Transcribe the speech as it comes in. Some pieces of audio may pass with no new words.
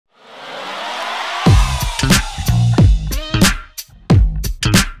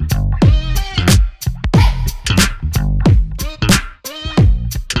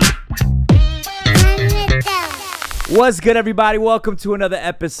What's good, everybody? Welcome to another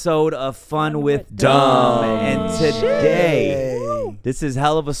episode of Fun with Dumb. And today, this is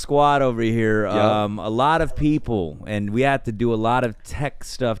hell of a squad over here. A lot of people, and we had to do a lot of tech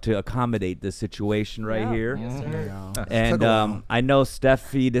stuff to accommodate this situation right here. And I know,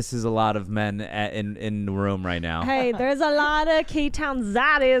 Steffi, this is a lot of men in the room right now. Hey, there's a lot of K-Town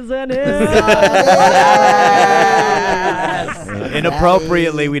zaddies in it.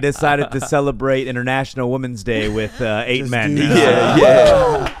 Inappropriately, we decided to celebrate International Women's Day with 8 men.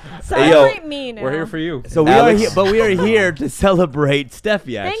 Celebrate me now. We're here for you. So we are here, but we are here to celebrate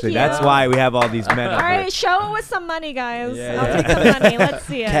Steffi. Actually, that's why we have all these men. All right, show it with some money, guys. I'll take the money. Let's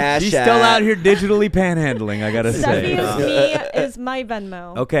see it. She's still out here digitally panhandling, I gotta say. Steffi is my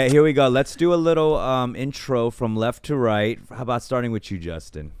Venmo. Okay, here we go. Let's do a little intro from left to right. How about starting with you,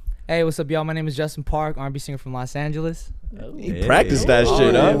 Justin? Hey, what's up, y'all? My name is Justin Park, R&B singer from Los Angeles. He practiced that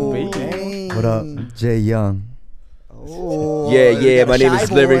shit, huh? What up, Jay Young? Yeah. My name is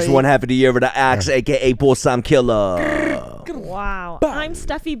Lyricks, one half of the year with the axe, aka Bullsam Killer. Wow. I'm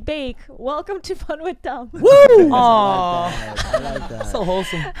Steffie Baik. Welcome to Fun with Dumb. Woo! Aww. I like that. So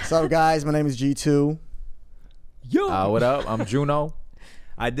wholesome. What's up, guys? My name is G2. Yo. What up? I'm Juno.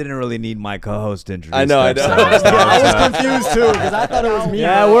 I didn't really need my co-host to introduce. I know. I was confused too because I thought it was me.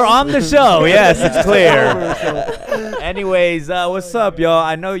 Yeah, we're on the show. Yes, it's clear. Anyways, what's up, y'all?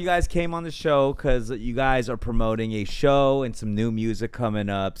 I know you guys came on the show because you guys are promoting a show and some new music coming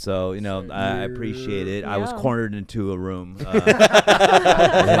up. So, you know, I appreciate it. I was cornered into a room.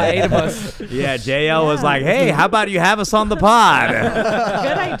 By 8 of us. Yeah, JL was like, hey, how about you have us on the pod?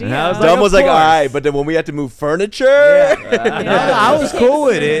 Good idea. Dumb was like, all right, but then when we had to move furniture, I was cool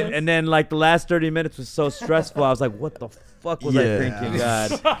with it. And then, like, the last 30 minutes was so stressful. I was like, what the fuck was I thinking,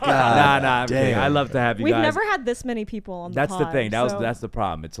 God? Nah, okay. I love to have you guys. We've never had this many people on the pod. That's the thing. That's the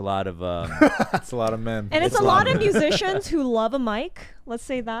problem. It's a lot of It's a lot of men. And it's a lot of musicians who love a mic. Let's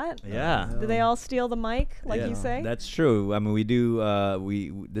say that. Yeah. Do they all steal the mic, like you say? That's true. I mean, we do.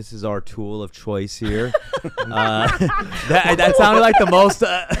 This is our tool of choice here. That sounded like the most.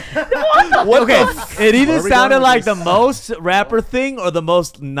 Okay, it either sounded like the most rapper thing or the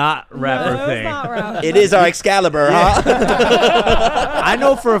most not rapper thing. Not rapper. it is our Excalibur, huh? I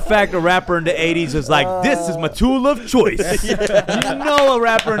know for a fact a rapper in the 80s was like, this is my tool of choice. You know a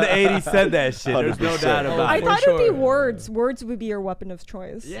rapper in the 80s said that shit. There's no doubt about it. I thought it would be words. Words would be your weapon of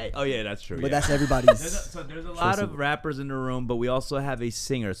choice. Yeah. Oh, yeah, that's true. But that's everybody's. There's a lot of rappers in the room, but we also have a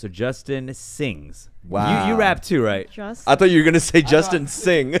singer. So Justin sings. Wow. You rap too, right? I thought you were going to say Justin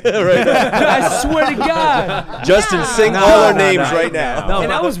Sing. Right? I swear to God. Justin Sing all our names right now. No,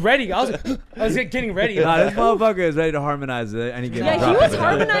 And I was ready. I was getting ready. Nah, this motherfucker is ready to harmonize any given Yeah, drop. he was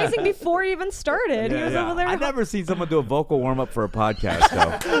harmonizing before he even started. He was over there. I've never seen someone do a vocal warm-up for a podcast,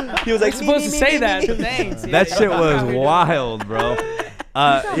 though. He was like, supposed to say that. Thanks. That shit was wild, bro.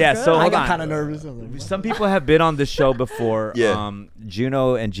 Yeah, so I hold got on. kind of nervous. Some people have been on the show before. Yeah.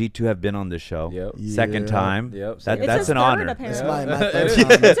 Juno and G2 have been on the show. Yep. Second time. Yep. That's an honor. It's Apparently. my third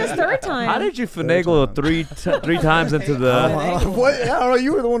time. It's his third time. How did you finagle three times into the... What? I don't know.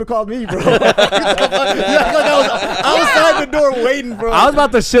 You were the one who called me, bro. I was outside the door waiting, bro. I was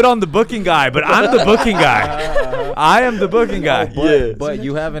about to shit on the booking guy, but I'm the booking guy. I am the booking guy. But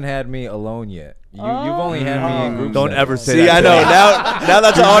you haven't had me alone yet. You've only had me in groups. Don't ever say See, that. I know. Now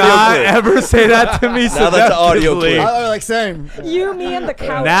that's an audio Not clip. ever say that to me. Now that's an audio clip. I was like, same. You, me, and the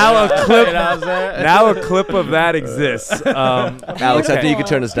couch. Now a clip of that exists. Alex, I think you could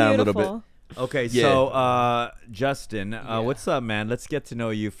turn us down a little bit. Okay, Yeah. so Justin, what's up, man? Let's get to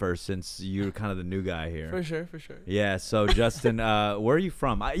know you first, since you're kind of the new guy here. For sure. Yeah. So Justin, where are you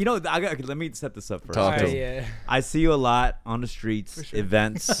from? Let me set this up first. Talk to him. Yeah. I see you a lot on the streets,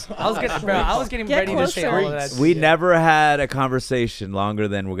 events. I was getting Get ready to say closer. all of that. We shit. never had a conversation longer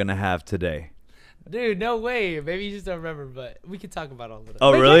than we're gonna have today. Dude, no way. Maybe you just don't remember, but we can talk about all of it.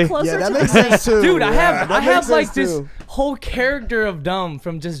 Oh, Wait, get really? closer Yeah, that to makes the sense too. Dude, I have like sense, this too. whole character of Dumb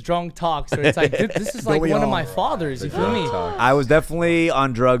from just drunk talks where it's like this is like we one of all? my fathers. You feel me? I was definitely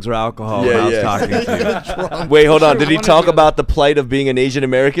on drugs or alcohol when I was talking to you. Wait, hold on. Did he One of talk you. about the plight of being an Asian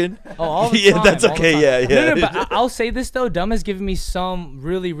American? Oh, all the Yeah, time, that's all the okay, time. yeah. No, but I'll say this though. Dumb has given me some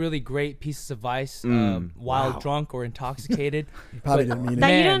really, really great pieces of advice while drunk or intoxicated. Probably didn't mean it. that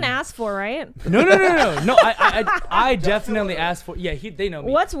you Man. didn't ask for, right? No. I definitely asked for. Yeah, they know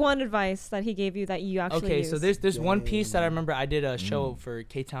me. What's one advice that he gave you that you actually Okay, use? so there's one piece that I remember. I did a show for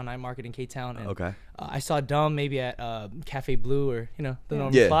K-Town Night Market in K-Town, and Okay. I saw Dumb maybe at Cafe Blue or the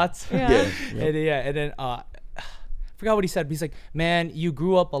normal Yeah. spots. Yeah. And then I forgot what he said, but he's like, man, you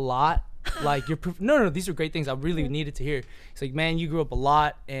grew up a lot Like no, these are great things I really needed to hear. He's like, man, you grew up a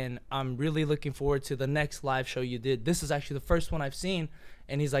lot, and I'm really looking forward to the next live show you did. This is actually the first one I've seen.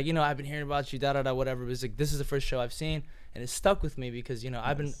 And he's like, you know, I've been hearing about you, whatever. But he's like, this is the first show I've seen, and it stuck with me because, you know,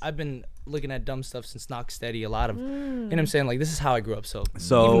 I've been looking at dumb stuff since Knock Steady. A lot of, you know what I'm saying? Like, this is how I grew up. So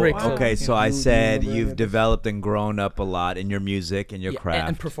even Rick, okay, so I said you've developed and grown up a lot in your music and your craft.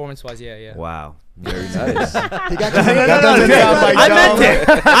 And performance-wise, yeah. Wow. Very nice. I meant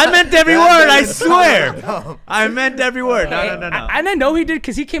it. I meant every word. I swear. I meant every word. No. I didn't know he did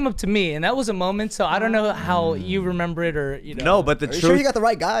because he came up to me, and that was a moment. So I don't know how you remember it or you know. No, but the Are truth. you sure you got the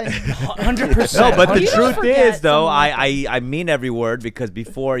right guy? 100%. No, but the You truth forget is though, someone. I mean every word because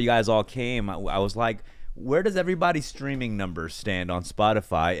before you guys all came, I was like, where does everybody's streaming numbers stand on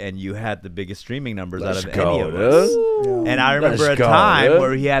Spotify? And you had the biggest streaming numbers out of any of us. And I remember a time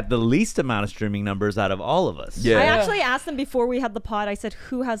where he had the least amount of streaming numbers out of all of us. Yeah. I actually asked them before we had the pod. I said,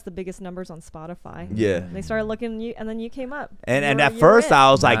 "Who has the biggest numbers on Spotify?" Yeah. And they started looking, at you, and then you came up. And You at were first it. I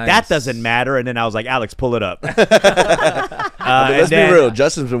was like, Nice. that doesn't matter. And then I was like, Alex, pull it up. Let's be real.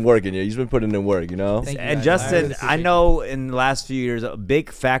 Justin's been working. Yeah, he's been putting in work. You know. Thank you, And guys. Justin, I I know in the last few years, a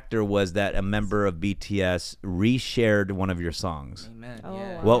big factor was that a member of BTS reshared one of your songs. Amen. Oh,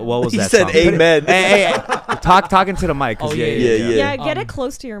 Yeah. wow. What was He that said song? amen. Hey, talking to the mic. 'Cause Oh, yeah. Yeah, get Um, it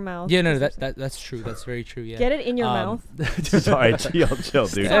close to your mouth. Yeah, no, that's true. That's very true. Yeah. Get it in your mouth. Sorry, chill,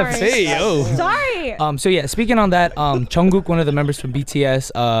 dude. Sorry. Hey, yo. Sorry. So yeah, speaking on that, Jungkook, one of the members from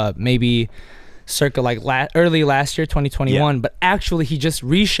BTS, maybe circa like early last year, 2021, but actually he just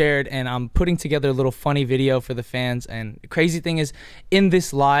reshared, and I'm putting together a little funny video for the fans. And the crazy thing is, in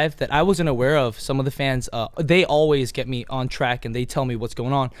this live that I wasn't aware of, some of the fans, they always get me on track and they tell me what's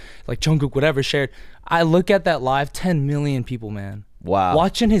going on, like Jungkook, whatever, shared. I look at that live, 10 million people, man. Wow.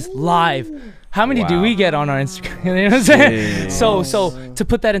 Watching his live. How many do we get on our Instagram? You know what I'm saying? So to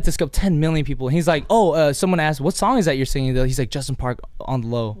put that into scope, 10 million people. And he's like, someone asked, what song is that you're singing? He's like, Justin Park on the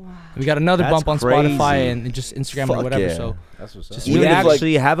low. Wow. We got another That's bump on crazy. Spotify and just Instagram or whatever. yeah. So That's what's up. Just We Even if,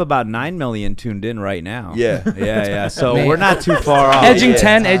 actually have about 9 million tuned in right now. Yeah. Yeah. So Man. we're not too far off. edging yeah.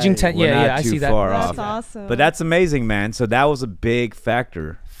 10, edging 10. We're Yeah, not I too see that. far That's off. awesome. But that's amazing, man. So that was a big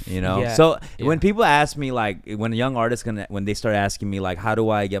factor, you know. Yeah. So Yeah. when people ask me, like, when a young artist when they start asking me, like, how do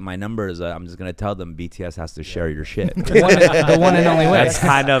I get my numbers? I'm just gonna tell them BTS has to share your shit. The one and only way. That's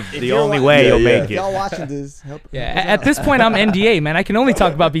kind of the only way you'll make If it. y'all watching this, help. Yeah, at this point I'm NDA, man. I can only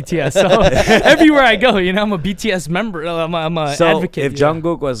talk about BTS. So everywhere I go, you know, I'm a BTS member. I'm a So advocate. if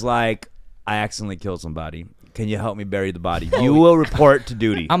Jungkook was like, I accidentally killed somebody, can you help me bury the body? You will report to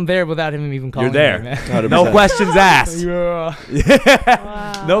duty. I'm there without him even calling You're there. me, man. No questions asked. Yeah.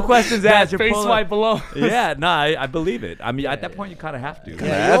 Wow. No questions asked. You're Face pulling- swipe below. Yeah, no, I believe it. I mean, at that point, you kind of have to. Yeah,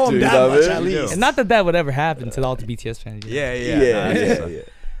 have you owe to, him you that know, much man. at least. And not that would ever happen to all the BTS fans. you know. Yeah.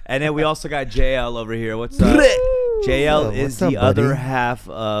 And then we also got JL over here. What's up? JL What's is up, the other buddy? half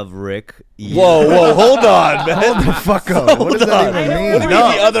of Rick. Whoa, hold on, man. Hold the fuck up. What does that even mean? What do you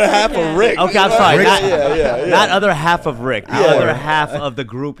mean the other half of Rick? Okay, I'm sorry. Rick- Not, not other half of Rick. The Yeah. other half of the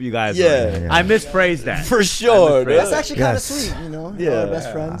group you guys are in. Yeah. I misphrased that. For sure, That's That's man. actually kind of Yes. sweet, you know? Yeah. Our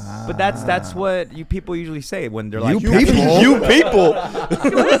best friends. But that's what you people usually say when they're like, You people. You people.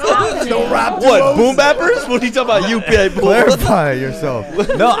 Don't rap What, boom bappers? What are you talking about, you people? Clarify yourself.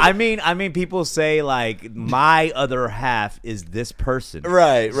 No, I mean people say like my other half is this person.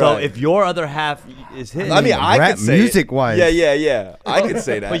 Right, So right. if your other half is his, I mean, I Rap could say music-wise. Yeah. I could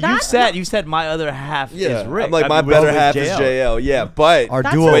say that. but you said my other half Yeah, is Rick. I'm like, I my mean, better with half is JL. Yeah, but Our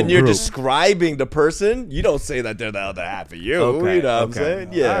That's duo when you're group. describing the person, you don't say that they're the other half of you. Okay, You know what I'm okay. saying?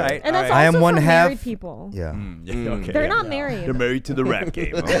 Yeah. All right. And that's all I also am one for half- married people. Yeah. Okay. They're not married. They're married to the rap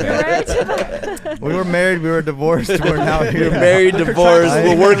game. Okay. They're We were married, we were divorced, we're now here. You're married, divorced.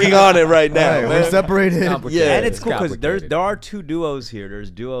 We're working on it right now. Right, we're man. separated. Yeah. And it's cool because complicated. there are two duos here.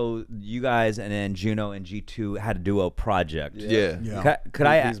 There's duo, you guys, and then Juno and G2 had a duo project. Yeah. Could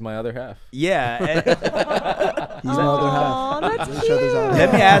I? He's my other half. Yeah. and- He's my other half. Oh, that's Each cute. other's eyes.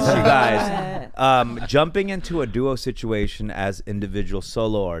 Let me ask you guys, jumping into a duo situation as individual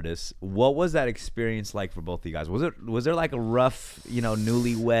solo artists, what was that experience like for both of you guys? Was there like a rough,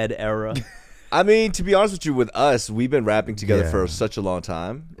 newlywed era? I mean, to be honest with you, with us, we've been rapping together Yeah. for such a long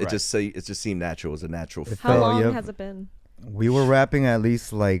time. It Right. just seemed natural. It was a natural. How Oh, long yep. has it been? We were rapping at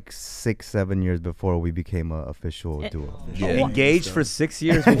least like 6-7 years before we became an official duo. Yeah. Engaged for 6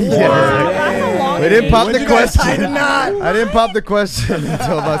 years Wow, before. that's a long We didn't pop age. the question. I didn't pop the question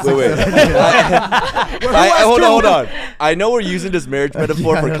until about 6-7 years. Hold on. I know we're using this marriage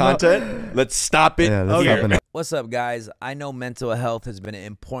metaphor for content. Let's stop it. Yeah, let's here. stop it now. What's up, guys? I know mental health has been an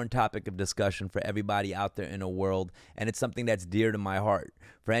important topic of discussion for everybody out there in the world, and it's something that's dear to my heart.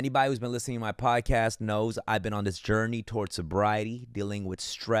 For anybody who's been listening to my podcast knows I've been on this journey towards sobriety, dealing with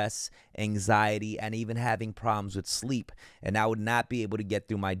stress, anxiety, and even having problems with sleep. And I would not be able to get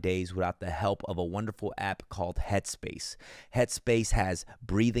through my days without the help of a wonderful app called Headspace. Headspace has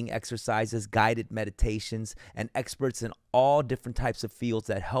breathing exercises, guided meditations, and experts in all different types of fields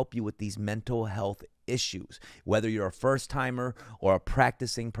that help you with these mental health issues. Whether you're a first timer or a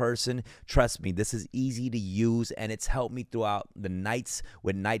practicing person, trust me, this is easy to use, and it's helped me throughout the nights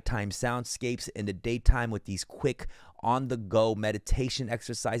with nighttime soundscapes, in the daytime with these quick on-the-go meditation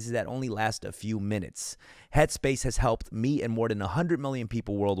exercises that only last a few minutes. Headspace has helped me and more than 100 million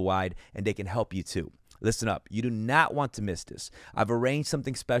people worldwide, and they can help you too. Listen up, you do not want to miss this. I've arranged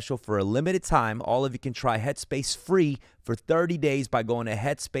something special for a limited time. All of you can try Headspace free for 30 days by going to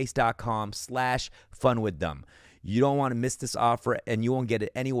headspace.com/funwithdumb. You don't want to miss this offer, and you won't get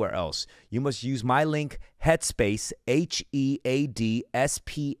it anywhere else. You must use my link, Headspace,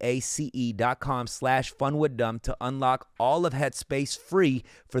 HEADSPACE.com/funwithdumb to unlock all of Headspace free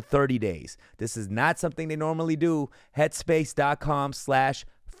for 30 days. This is not something they normally do.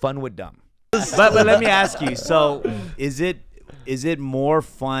 Headspace.com/funwithdumb. But let me ask you, so is it more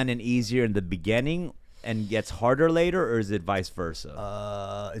fun and easier in the beginning and gets harder later, or is it vice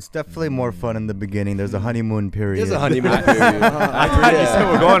versa? It's definitely more fun in the beginning. There's a honeymoon period. There's a honeymoon period.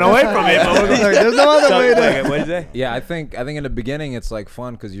 We're going away from it. But There's no other way to. What did you say? Yeah, I think in the beginning it's like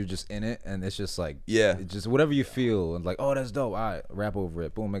fun because you're just in it, and it's just like it's just whatever you feel, and like, oh, that's dope. All right, rap over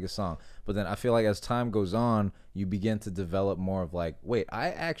it, boom, make a song. But then I feel like as time goes on, you begin to develop more of like, wait, I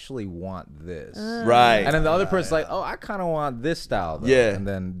actually want this, Right. and then the other person's like, oh, I kind of want this style, though. Yeah. And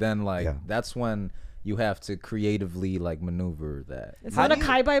then like that's when you have to creatively like maneuver that. It's not a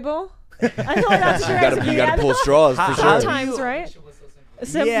kai bai bowl. I feel like that's your You gotta pull straws for sure. Sometimes, right?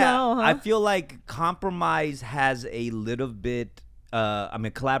 Yeah, No, huh? I feel like compromise has a little bit.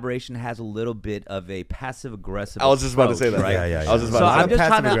 Collaboration has a little bit of a passive aggressive. I was just about to say approach, that. right? Yeah. I was just about So to say I'm just passive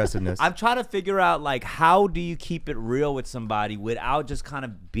trying to, aggressiveness. I'm trying to figure out like how do you keep it real with somebody without just kind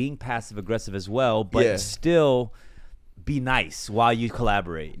of being passive aggressive as well, but still be nice while you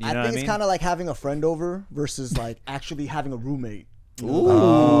collaborate. You know I what think I it's mean? kind of like having a friend over versus like actually having a roommate. Ooh.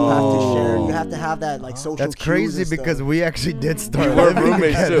 You have to share. You have to have that like social. That's cues crazy and because stuff. we actually did start We're living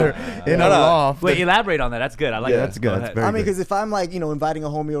roommates together too. in No, a no. loft. Wait, elaborate on that. That's good. I like that. That's good. Go That's ahead. very I mean, good. because if I'm like, inviting a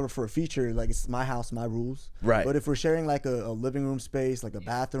homie over for a feature, like it's my house, my rules. Right. But if we're sharing like a living room space, like a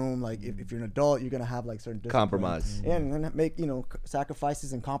bathroom, like if you're an adult, you're gonna have like certain discipline. Compromise. Yeah, and then make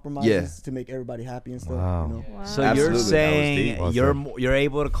sacrifices and compromises to make everybody happy and stuff. Wow. Wow. So Absolutely. you're That was saying deep. you're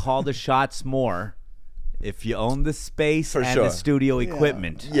able to call the shots more if you own the space For and sure. the studio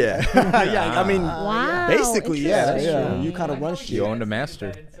equipment. Yeah. Yeah, I mean, Wow. basically, yeah. interesting. You kind of run shit. You own the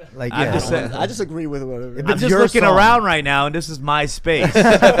master. Like, I'm yeah. just saying- I just agree with whatever. If I'm it's just your looking song. around right now, and this is my space.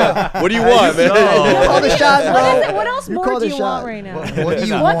 What do you want, man? You call the shots, bro. What else You more call do the you shot. want right now? What do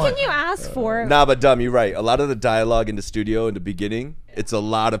you What want? can you ask for? Nah, but dumb, you're right. A lot of the dialogue in the studio in the beginning, it's a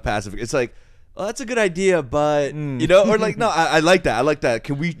lot of passive. It's like, oh, that's a good idea, but or like, no, I like that. I like that.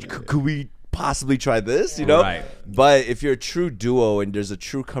 Could we possibly try this? Right. But if you're a true duo and there's a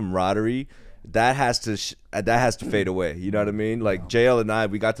true camaraderie, that has to fade away. You know what I mean? Like JL and I,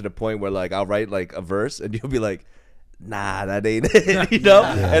 we got to the point where like I'll write like a verse and you'll be like, nah, that ain't it.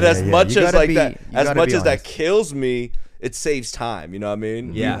 And as much You as gotta like be- that, you as gotta much be as that honest. kills me, it saves time. You know what I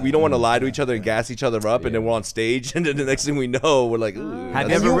mean? Yeah. We don't want to lie to each other and gas each other up, and then we're on stage, and then the next thing we know, we're like, ooh, Have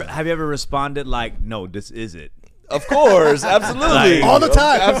you ever responded like, no, this is it? Of course, absolutely, All the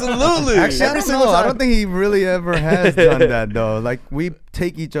time. Absolutely. Actually, I Every don't single know. I time. don't think he really ever has done that though. Like we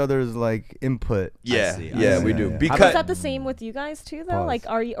take each other's like input. yeah, see, I yeah, see. we do. Yeah. Is Because that the same with you guys too, though? Pause. Like,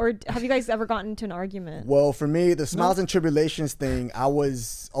 are you, or have you guys ever gotten into an argument? Well, for me, the Smiles and Tribulations thing, I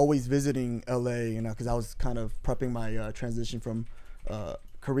was always visiting LA, because I was kind of prepping my transition from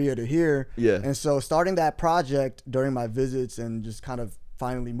Korea to here. Yeah. And so starting that project during my visits and just kind of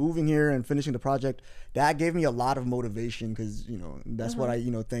finally moving here and finishing the project, that gave me a lot of motivation because, that's what I,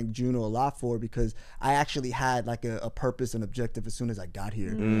 thank Juno a lot for, because I actually had like a purpose and objective as soon as I got here.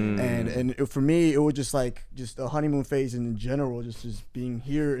 And for me, it was just a honeymoon phase in general, just being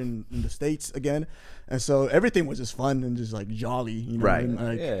here in the States again. And so everything was just fun and just like jolly, Right. And,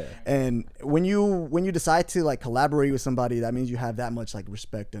 like, Yeah. and when you decide to like collaborate with somebody, that means you have that much like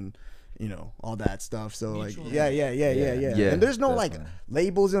respect and you know, all that stuff. So Mutual. like, yeah. And there's no like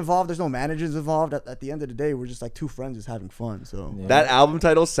labels involved. There's no managers involved. At the end of the day, we're just like two friends just having fun. So that album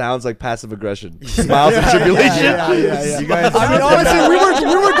title sounds like passive aggression. Smiles and tribulation. Yeah. You guys, I mean, honestly,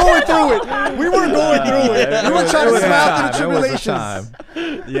 we were going through it. We were going through it. We were trying to smile through the tribulations.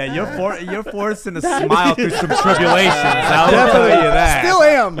 Yeah, you're forcing to smile through some tribulations. I'll tell you that. Still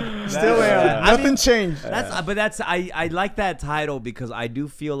am. Nothing changed. I like that title because I do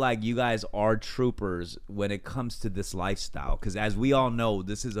feel like you guys are troopers when it comes to this lifestyle. Because as we all know,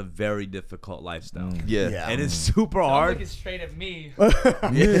 this is a very difficult lifestyle. Yeah. And it's super hard. Looking straight at me.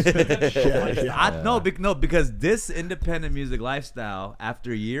 No, because this independent music lifestyle,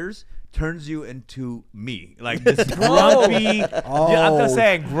 after years, turns you into me, like this grumpy. I'm just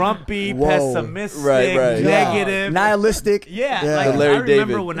saying, grumpy, pessimistic, negative, nihilistic. Like Larry I remember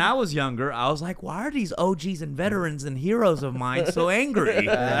David. when I was younger, I was like, why are these OGs and veterans and heroes of mine so angry?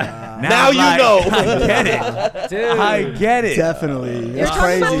 Now I'm you like, know. I get it, dude. I get it. Definitely, You're it's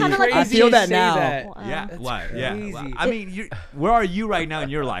talking about crazy. kinda like I feel that say now. that. Wow. Yeah, why? Yeah. crazy. I mean, where are you right now in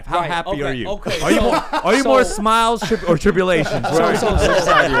your life? How Right, happy are you? okay, Are you more smiles or tribulations?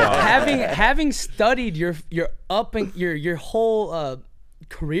 Having studied your whole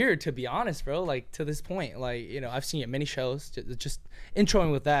career, to be honest, bro, like to this point, like, you know, I've seen you at many shows, just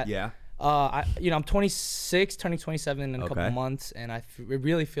introing with that. Yeah. I'm 26, turning 27 in a couple of months, and I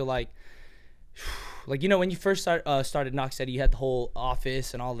really feel like, you know, when you first started Knock Steady, you had the whole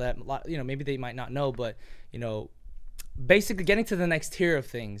office and all that. You know, maybe they might not know, but, you know, basically getting to the next tier of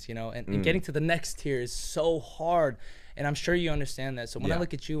things, you know, and getting to the next tier is so hard. And I'm sure you understand that. So when I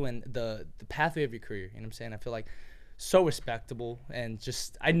look at you and the pathway of your career, you know what I'm saying, I feel like so respectable, and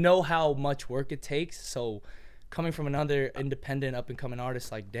just I know how much work it takes. So coming from another independent up and coming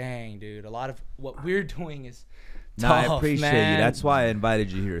artist, like, dang, dude, a lot of what we're doing is tough, I appreciate man. you. That's why I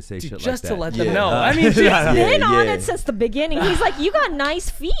invited you here to say Dude, shit just like that. to let them know. I mean, He's been on it since the beginning. He's like, you got nice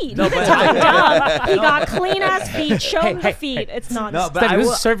feet. No, He but- got clean ass feet. Show him the feet. It's not. No, but That I is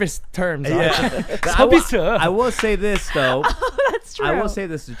will, service terms. I will say this though. That's true. I will say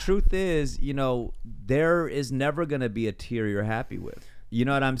this. The truth is, you know, there is never gonna be a tier you're happy with. You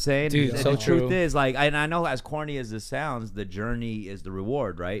know what I'm saying? Dude, so the truth true. is, like, and I know as corny as this sounds, the journey is the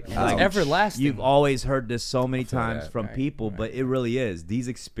reward, right? It's Like, everlasting. You've always heard this so many times that. from people, but it really is. These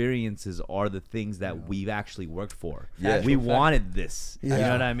experiences are the things that we've actually worked for. Yeah. We wanted this. You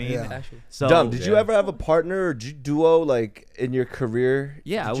know what I mean? Yeah. So, Dumb, did you ever have a partner or duo like in your career?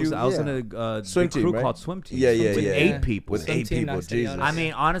 Yeah, Did I was you- in a Swim big team, crew right? called Swim Team. Yeah, with yeah. 8 people. With Swim 8 team, people, Knock Steady, Jesus. I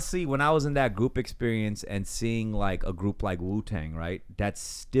mean, honestly, when I was in that group experience and seeing like a group like Wu-Tang, right, that's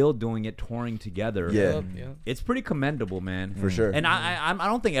still doing it, touring together. Yeah. It's pretty commendable, man. For sure. And I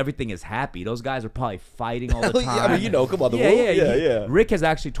don't think everything is happy. Those guys are probably fighting all the Hell time. yeah, I mean, you know, come on, the yeah, Wu. yeah, Yeah. Rick has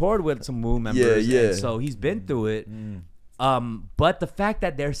actually toured with some Wu members. Yeah. And so he's been through it. But the fact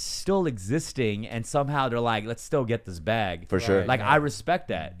that they're still existing and somehow they're like, let's still get this bag. For sure. Like, I respect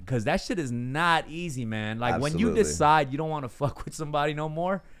that because that shit is not easy, man. Like, when you Absolutely. decide you don't want to fuck with somebody no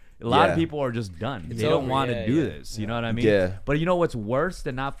more, a lot Yeah. of people are just done. It's They don't over, want to yeah, do yeah. this. You know what I mean? Yeah. But you know what's worse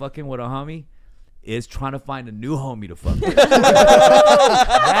than not fucking with a homie? Is trying to find a new homie to fuck with.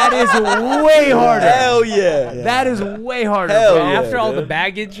 That is way harder. Hell yeah. That is way harder, Hell bro. yeah. After all the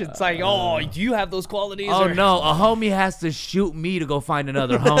baggage, it's like, oh, do you have those qualities? Oh or- no, a homie has to shoot me to go find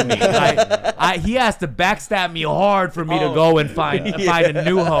another homie. He has to backstab me hard for me to go and find a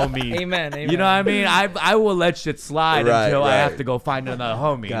new homie. Amen. You know what I mean? I will let shit slide Right, until I right. have to go find another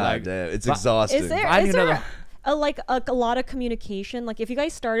homie. God Like, damn, it's but- exhausting. Is there I need another- a lot of communication? Like, if you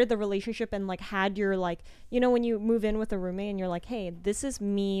guys started the relationship and like had your, like, you know, when you move in with a roommate and you're like, hey, this is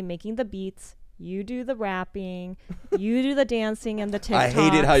me making the beats, you do the rapping, you do the dancing and the TikToks. I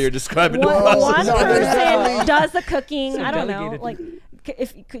hated how you're describing the One process. person does the cooking. So I don't know. delegated. Like,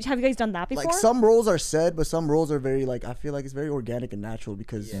 have you guys done that before? Like, some roles are said, but some roles are very, like, I feel like it's very organic and natural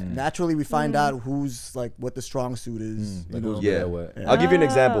because naturally we find out who's, like, what the strong suit is. You know? Yeah. what? I'll give you an Oh,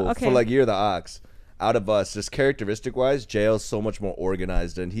 example. okay. For like Year of the Ox, out of us, just characteristic wise, JL's so much more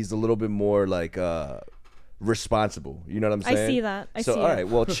organized and he's a little bit more like responsible. You know what I'm I saying? see that. I So see all it. right,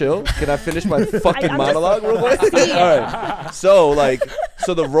 well, chill. Can I finish my fucking I'm just- monologue real quick? All right. So like,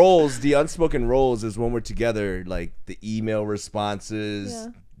 so the roles, the unspoken roles, is when we're together, like the email responses,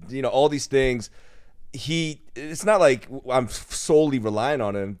 you know, all these things. It's not like I'm solely relying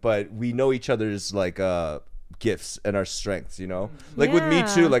on him, but we know each other's like gifts and our strengths, you know? Like with me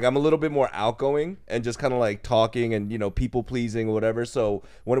too, like I'm a little bit more outgoing and just kind of like talking and, you know, people pleasing or whatever. So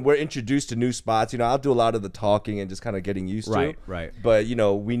when we're introduced to new spots, you know, I'll do a lot of the talking and just kind of getting used to. Right. But, you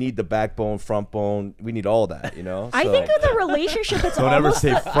know, we need the backbone, front bone. We need all that, you know? I think of the relationship, it's Don't ever almost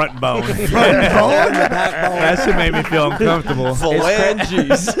say the, front bone. That should make me feel uncomfortable.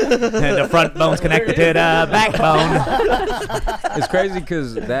 Phalanges. And the front bone's connected to the backbone. It's crazy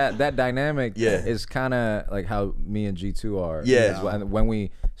because that dynamic Yeah. is kind of like how me and G2 are. Yeah. As well. And when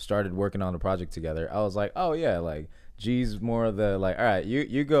we started working on the project together, I was like, oh yeah, like G's more of the like, all right,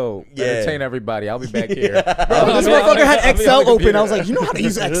 you go entertain everybody. I'll be back here. This motherfucker had Excel open. I was like, you know how to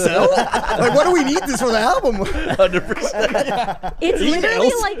use Excel? Like, what do we need this for the album? 100%. it's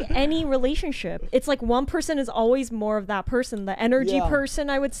literally like any relationship. It's like one person is always more of that person, the energy person,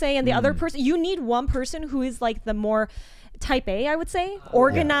 I would say, and the other person, you need one person who is like the more type A, I would say,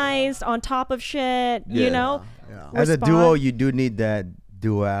 organized, on top of shit, you know? As a duo, you do need that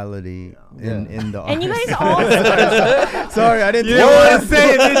duality in the And you artist. guys all Sorry, I didn't You didn't want to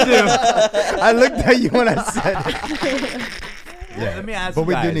say it, did you? I looked at you when I said it. Let me ask But you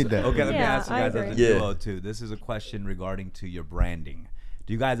we do guys. need that. Okay, let me Yeah, ask you I guys as a agree. duo too. This is a question regarding to your branding.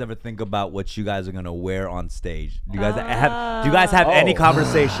 Do you guys ever think about what you guys are gonna wear on stage? Do you guys have any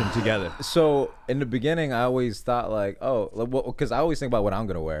conversation together? So in the beginning, I always thought like, because I always think about what I'm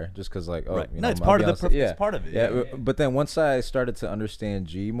gonna wear, just because like, Right. you No, know, it's I'll part be of on the stage. it's part of it. Yeah, but then once I started to understand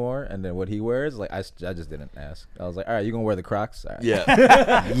G more and then what he wears, like I just didn't ask. I was like, all right, you gonna wear the Crocs? All right.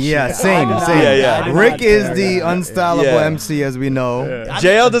 Yeah. Yeah, same. Yeah. Rick is the unstylable Yeah. MC, as we know.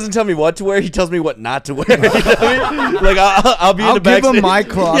 JL doesn't tell me what to wear. He tells me what not to wear. You know what I mean? Like I'll be in I'll the give backstage. him my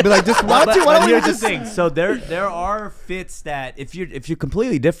clothes. I'll be like, just why don't we Here's the just thing. So there are fits that if you're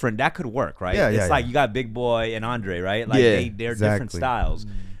completely different, that could work, right? Yeah, it's yeah, like yeah. you got Big Boy and Andre, right? Like Yeah, they're different exactly. styles.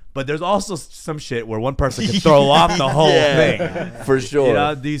 But there's also some shit where one person can throw off the whole thing. For sure. You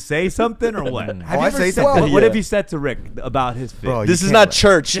know, do you say something or what? Have you I ever say said- something. What Yeah. have you said to Rick about his fit? Bro, This you is can't not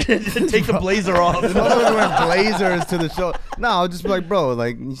wear- church. Take the blazer off. Motherfuckers wearing blazers to the show. No, I'll just be like, bro,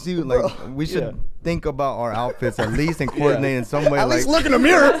 like you see, like we should think about our outfits at least and coordinate in some way. At like, least look in the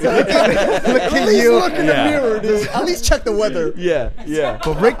mirror. look at least you. look in the mirror, dude. At least check the weather. Yeah.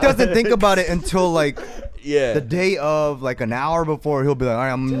 But Rick doesn't think about it until like Yeah. the day of, like an hour before. He'll be like, all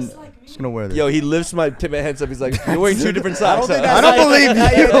right, I'm just gonna wear this. Yo, he lifts my tip my hands up. He's like, you're wearing two different socks. huh?" I don't believe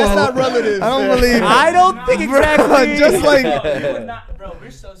you. That's not relative. I don't believe. I don't think exactly. Just like Bro,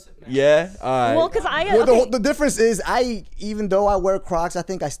 we're so sick, man. Yeah. All right. well, because I Well, okay, the difference is, even though I wear Crocs, I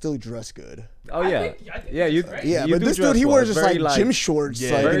think I still dress good. Oh yeah. I think Yeah, you. Yeah, you but do this dude, dress he well. wears It's just very, like gym shorts,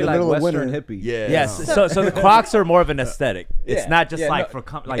 like very in the like middle of Western winter. hippie. yeah. Yes. So the Crocs are more of an aesthetic. It's Yeah. not just Yeah, like no,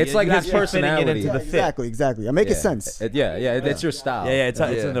 for it's like you his have to fit it personality. into the fit. Exactly. I make it sense. It's your style. Yeah, it's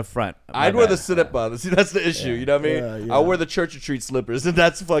in the front. I'd wear the sit-up on. See, that's the issue. You know what I mean? Yeah, yeah. I'll wear the church retreat slippers, and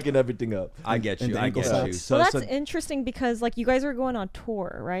that's fucking everything up. I get And you. the I ankle get you. socks. So, well, so that's interesting because like you guys are going on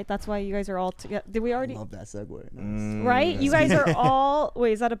tour, right? That's why you guys are all together. Did we already? Love that segue. Nice. Right? You guys are all.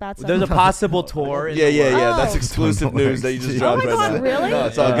 Wait, is that a bad segue? there's a possible tour. In Yeah. the works. That's Oh. exclusive news that you just Oh dropped my right God, now. really? No,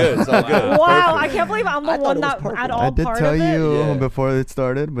 it's all good. It's all good. Wow, I can't believe I'm the I thought one it was that perfect. at all I did part tell of it. you Yeah. before it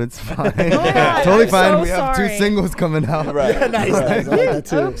started, but it's fine. God, Totally I'm fine. so We have two sorry. singles coming out. Right. Nice. I like that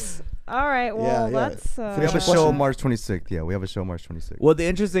too. Oops. All right. Well, Yeah. that's. We have a Official show question. March 26th. Yeah, we have a show March 26th. Well, the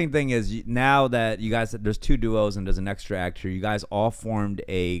interesting thing is now that you guys, there's two duos and there's an extra actor, you guys all formed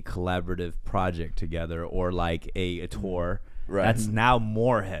a collaborative project together or like a tour. Right. That's now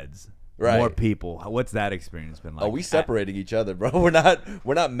more heads. Right. More people. What's that experience been like? Oh, we separating each other, bro. We're not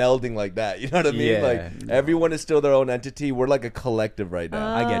melding like that. You know what I mean? Yeah. Like everyone is still their own entity. We're like a collective right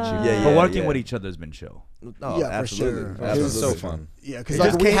now. I get you. Yeah, but yeah, working yeah. with each other has been chill. Oh, Yeah, for absolutely. sure. This is Absolutely. so fun. Yeah, because It like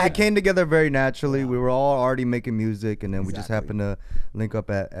just we came, had it came together very naturally. We were all already making music, and then we just Exactly. happened to link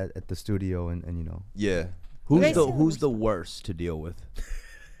up at the studio, and you know. Yeah. Who's guys- who's the worst to deal with?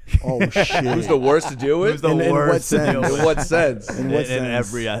 oh shit. Who's the worst to deal with? Who's the In what worst to deal sense? with? In what sense? In what In sense?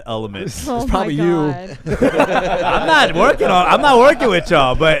 every element. Oh probably my you. God. I'm not working with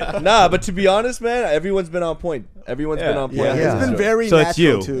y'all, but Nah, but to be honest, man, everyone's been on point. Everyone's been on point. Yeah, Yeah. it's been very So it's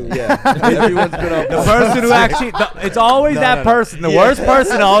natural you. too. Yeah, everyone's been on the point. person who actually, it's always that person. The worst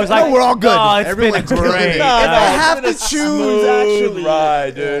person always like, we're all good. Oh, it's Everyone's been great. Nah, If I nah, have it's been to a choose, smooth actually,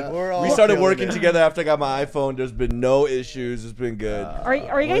 ride, dude. yeah, we're all We started killing working it. together after I got my iPhone. There's been no issues. It's been good. Are you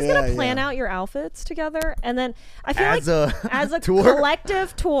guys yeah, gonna plan yeah. out your outfits together? And then I feel As as a tour?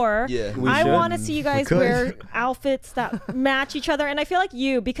 collective tour, Yeah. We I should. want to see you guys could. wear outfits that match each other. And I feel like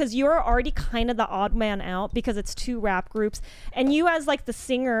because you're already kind of the odd man out because it's two rap groups, and you as like the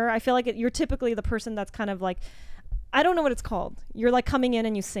singer, I feel like you're typically the person that's kind of like I don't know what it's called. You're like coming in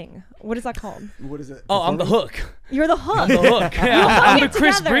and you sing. What is that called? What is it? Oh, I'm the hook. You're the hook. I'm the hook. Yeah, I'm the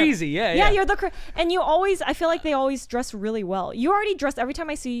Chris Breezy. Yeah, yeah. You're the and you always. I feel like they always dress really well. You already dressed. Every time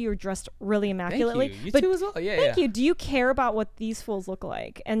I see you, you're dressed really immaculately. Thank you. But too as well. Yeah, thank you. Do you care about what these fools look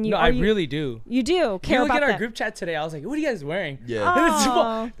like? And you, no, I really do. You do care you about look at that. our group chat today. I was like, "What are you guys wearing?" Yeah.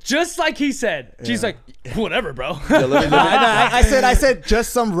 Oh. Just like he said. She's like, "Whatever, bro." Yeah, I said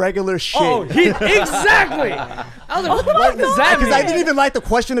just some regular shit. Oh, exactly. I was like, "What does that mean?" Because I didn't even like the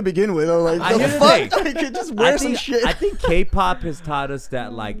question to begin with. I was like, the fuck? I could just wear some shit. I think K-pop has taught us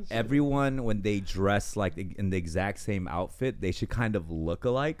that like everyone when they dress like in the exact same outfit, they should kind of look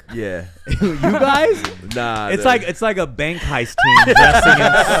alike. Yeah. You guys? Nah. It's like a bank heist team dressing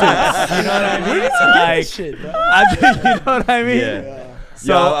in suits. You know what I mean? Where did you get this shit, bro? You know what I mean? Yeah.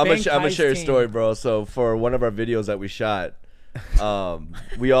 So I'm gonna share a team. story, bro. So for one of our videos that we shot,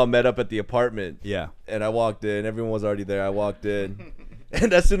 we all met up at the apartment. Yeah. And I walked in. Everyone was already there. I walked in,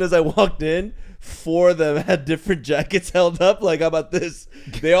 and as soon as I walked in, 4 of them had different jackets held up. Like, how about this?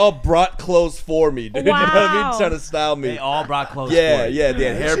 They all brought clothes for me, dude. Wow. You know what I mean? Trying to style me. They all brought clothes. Yeah, for it. yeah. They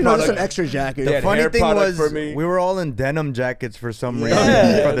had hair You know, just product. an extra jacket. They The had funny hair thing product was, for me. we were all in denim jackets for some reason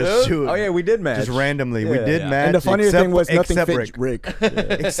Yeah, for the dude. shoot. Oh yeah, we did match. Just randomly, we Yeah. did Yeah. match. And the funnier thing was nothing except fit Rick.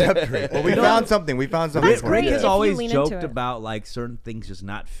 Except Rick. Well, we found something. We found something. That's for great him. Rick if has you always lean into joked it. about like certain things just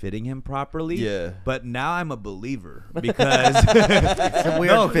not fitting him properly. Yeah. But now I'm a believer because a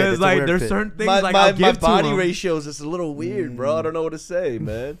weird no, fit. because It's a like weird there's fit. certain things my like I'll my give to body him. ratio is just a little weird, bro. I don't know what to say,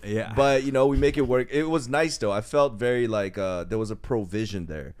 man. Yeah. But you know, we make it work. It was nice though. I felt very like there was a provision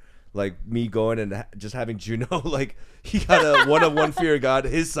there. Like me going and just having Juno, like he got a one fear of God,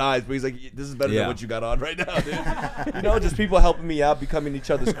 his size, but he's like, this is better Yeah. than what you got on right now, dude. You know, just people helping me out, becoming each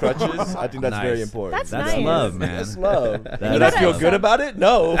other's crutches. I think that's Nice. very important. That's That's nice. love, man. That's love. That Did is I feel love. good about it?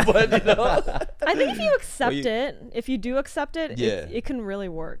 No, but you know. I think if you accept you- it, if you do accept it, Yeah. it can really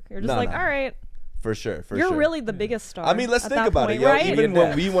work. You're just Nah, like, nah. all right, For sure, for you're sure. really the biggest star. I mean, let's at think that about point, it, yo. right? Even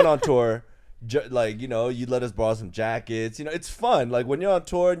when we went on tour, like, you know, you let us borrow some jackets. You know, it's fun. Like when you're on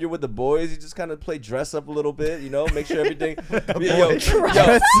tour and you're with the boys, you just kind of play dress up a little bit. You know, make sure everything.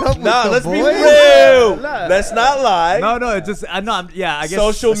 Nah, let's be real. Let's not lie. No, it's just I know. I guess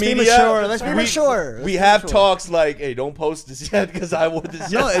Social Let's be media. mature. Let's be mature. We have talks like, hey, don't post this yet because I wore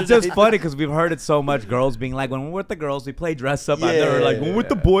this. No, it's yesterday. just funny because we've heard it so much. Girls being like, when we're with the girls, we play dress up. I've never Yeah. like when we're with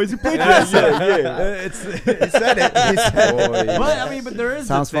the boys, we play dress up. It's He said it. He said it. but I mean, but there is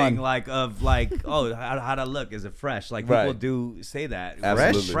Sounds the thing fun. like of like, oh, how'd I look? Is it fresh? Like people Right. do say that.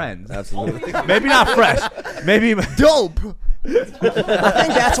 Absolutely. Friends. Absolutely. Maybe not fresh. Maybe Dope. I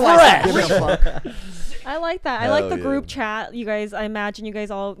think that's why I stopped giving a fuck. I like that. I Hell like the yeah. group chat. You guys, I imagine you guys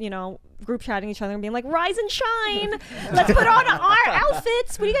all, you know, group chatting each other and being like, rise and shine. Let's put on our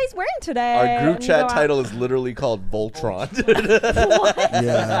outfits. What are you guys wearing today? Our group And you chat go out. title is literally called Voltron.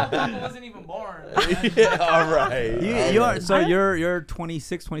 Yeah. Papa wasn't even born. Yeah, all right. you're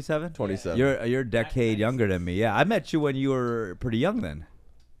 26, 27? 27. You're a decade younger than me. Yeah, I met you when you were pretty young then.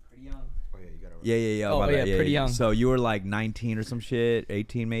 Yeah. Oh, my bad. yeah, pretty young. So you were like 19 or some shit,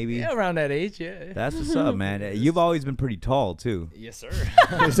 18 maybe. Yeah, around that age, yeah. That's what's up, man. You've always been pretty tall too. Yes, sir.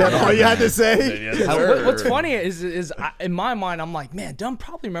 Is that all you had to say? What's funny is in my mind, I'm like, man, Dumb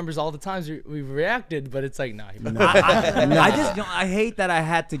probably remembers all the times we've reacted, but it's like, nah. I just I hate that I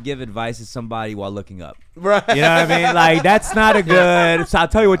had to give advice to somebody while looking up. Right. You know what I mean? Like that's not a good. So I'll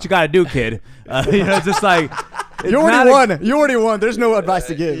tell you what you got to do, kid. You know, just like You already won. You already won. There's no advice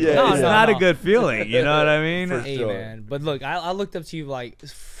to give. Yeah. No, It's no, not no. a good feeling. You know what I mean? For Hey, sure. man. But look, I looked up to you like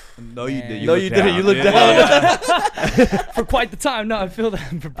No, you did. No, you didn't. You looked down. for quite the time. No, I feel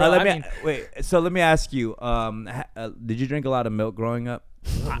that. Bro, Wait. So let me ask you. Did you drink a lot of milk growing up?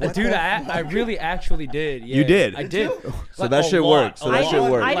 dude, I really actually did. Yeah, You did? I did. So that shit worked. So that shit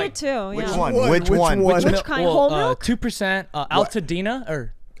worked. I Like, did too. Which yeah. one? Which Which one? one? Which kind? Whole milk? 2% Altadena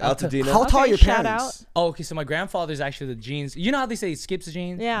or Altadena. How tall are your shout parents? Oh, okay. So my grandfather's actually the genes. You know how they say he skips the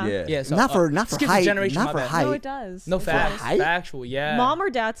genes? Yeah. Yeah. Yeah. So, Not for skips the height. generation, Not my for bad. height. No, it does. No It facts. does. height? Factual. Yeah. Mom or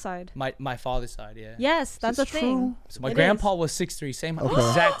dad's side? My father's side. Yeah. Yes, that's a this thing. true? So my It grandpa is. was 6'3", same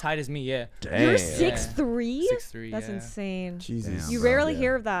exact height as me. Yeah. You're Damn. 6'3"? 6'3", That's yeah. insane. Jesus. You bro. rarely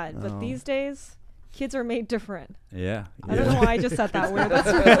hear of that, but No. these days, kids are made different. Yeah. I don't know why I just said that weird.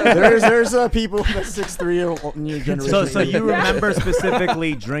 That's really There's people that's 6'3" in your generation. So you remember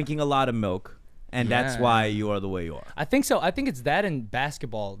specifically drinking a lot of milk, and that's Yeah. why you are the way you are. I think so. I think it's that in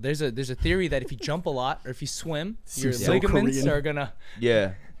basketball. There's a theory that if you jump a lot or if you swim, your so ligaments Korean. are gonna.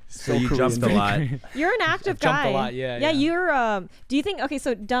 Yeah. So you jumped a lot. You're an active Jumped guy. a lot, yeah. You're. Do you think? Okay,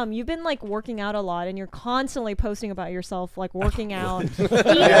 so Dumb, you've been like working out a lot, and you're constantly posting about yourself, like working out.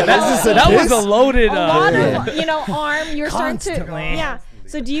 That was a loaded. A lot of arm. You're starting to. Constantly. Yeah.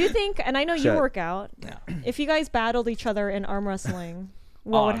 So do you think? And I know you Shut. work out. Yeah. If you guys battled each other in arm wrestling,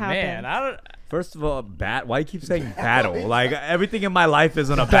 what would happen? Man, I don't. First of all, why you keep saying battle? Like everything in my life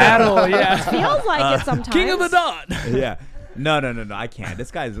isn't a battle. Battle, yeah. Feels like it sometimes. King of the Dawn. Yeah. No, I can't.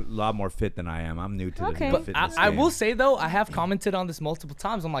 This guy's a lot more fit than I am. I'm new to Okay. the But fitness I game. will say though, I have commented on this multiple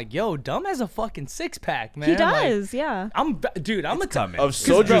times. I'm like, yo, Dumb has a fucking 6-pack, man. He Like, does, yeah. I'm a coming. Of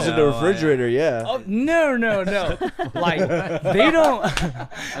soldiers in the bro, refrigerator, yeah. Oh, no. Like, they don't.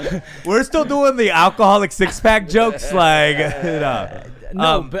 We're still doing the alcoholic 6-pack jokes, like.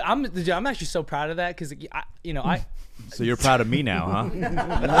 No, but I'm actually so proud of that because I. So you're proud of me now, huh? So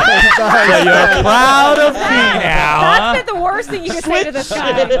you're proud of me now, huh? That's the worst thing you could say to this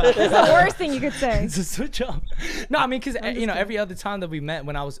guy. That's the worst thing you could say. It's a switch up. No, I mean, because every other time that we met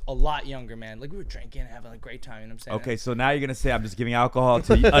when I was a lot younger, man, like we were drinking and having a great time. You know what I'm saying? Okay, so now you're gonna say I'm just giving alcohol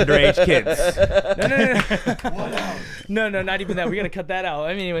to underage kids. No, not even that. We're gonna cut that out.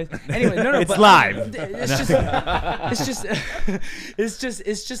 I mean, anyway, no. It's but live. It's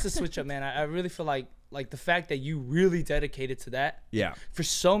just a switch up, man. I really feel like the fact that you really dedicated to that. Yeah. For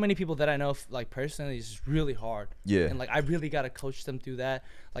so many people that I know, like personally, it's just really hard. Yeah. And like I really gotta coach them through that.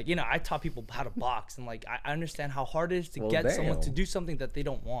 Like I taught people how to box, and like I understand how hard it is to get someone to do something that they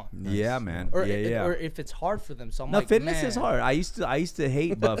don't want. Yeah, man. Or yeah. or if it's hard for them. So I'm No, like, fitness man. is hard. I used to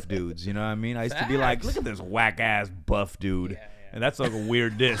hate buff dudes. You know what I mean? I used to be like, look at this whack ass buff dude. And that's like a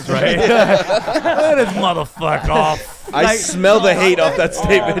weird diss, right? Look at this motherfucker off. I smell the hate off that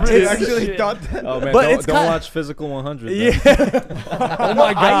statement. I actually thought that. Oh man, But don't, it's don't kinda- watch Physical 100. Yeah. Oh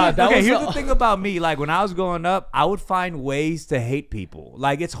my God. Okay, here's the thing about me. Like when I was growing up, I would find ways to hate people.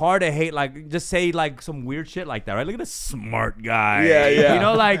 Like it's hard to hate. Like just say like some weird shit like that, right? Look at this smart guy. Yeah. You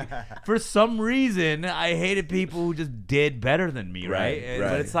know, like for some reason, I hated people who just did better than me, right? Right.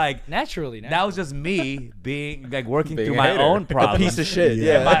 But it's like Naturally. that was just me being like working Being through a my hater. own A problems. Piece of shit. and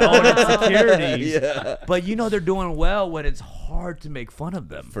Yeah. my own insecurities. Yeah. But they're doing well when it's hard to make fun of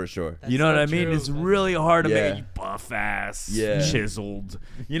them. For sure. You know so what I mean? true. It's really hard to Yeah. make you buff ass, Yeah. chiseled.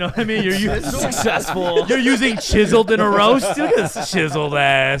 You know what I mean? You're successful. You're using chiseled in a roast. Look at this chiseled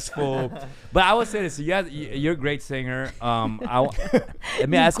ass fool. But I would say this: you're a great singer. Let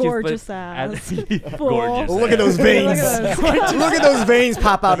me ask gorgeous you, ass. gorgeous. Oh, look at those veins. Look at those veins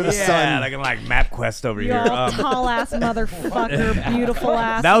pop out of the Yeah, sun. like MapQuest over You here. all tall ass motherfucker, beautiful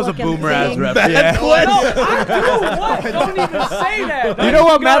ass. That was a looking boomer ass thing. rep. No, Yeah. what? Don't even say that. You know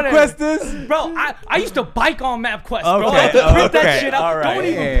what MapQuest is? Bro, I used to bike on MapQuest, bro. Okay, I had to print that okay, shit up. all right. Don't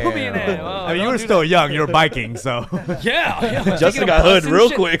even Yeah, put me in there. Oh, I mean, you don't were do still young. You were biking, so. that. Yeah. Justin Taking a got bus hood and real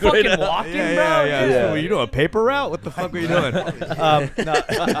shit, quick right fucking now. walking, bro. Yeah. Were you doing a paper route? What the fuck were you doing? No.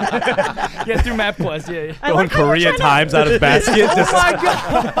 Yeah, through MapQuest. Yeah. I Throwing like how you're Korea trying to- Times out of basket.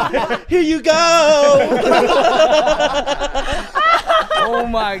 Just, Here you go. Oh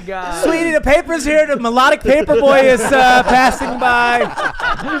my God. Sweetie, the paper's here. The melodic paper boy is passing by.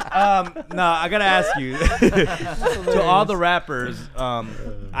 No, I gotta ask you. To all the rappers,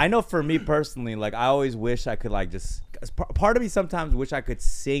 I know for me personally, like I always wish I could like just. Part of me sometimes wish I could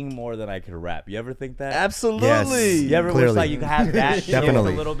sing more than I could rap. You ever think that? Absolutely. You ever wish Clearly. like you could have that shit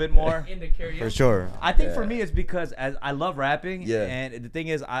Definitely. a little bit more? In the karaoke. For sure. I think for me it's because as I love rapping, Yeah. and the thing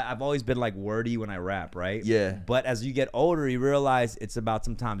is I've always been like wordy when I rap, right? Yeah. But as you get older, you realize it's about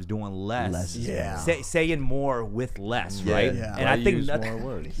sometimes doing less. Yeah. Saying more with less, Yeah. right? Yeah. And Why I think use that, more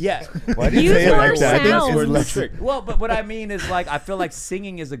words? yeah. Why do you Use say it more like that? I think sounds. it's Word less. trick. Well, but what I mean is like I feel like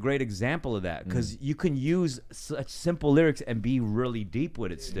singing is a great example of that because you can use such simple lyrics and be really deep with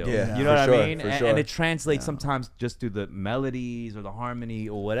it still. Yeah, You know for what sure, I mean? for And sure. it translates sometimes just through the melodies or the harmony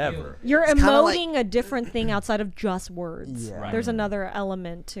or whatever. You're kinda emoting a different thing outside of just words. Yeah. Right. There's another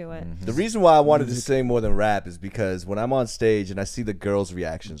element to it. The reason why I wanted to sing more than rap is because when I'm on stage and I see the girls'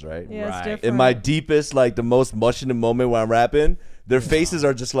 reactions, right? Yeah, it's Right. different. In my deepest, like the most much in the moment when I'm rapping, their faces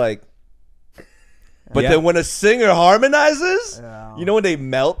are just like. But Yeah. then when a singer harmonizes, Yeah. you know when they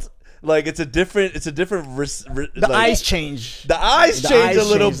melt, like it's a different. The like, eyes change. The eyes The change a eyes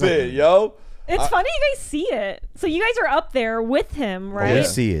little change, bit, like- yo. It's funny you guys see it. So you guys are up there with him, right? We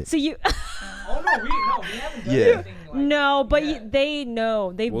see it. So you Oh no, we haven't done Yeah. anything No, but they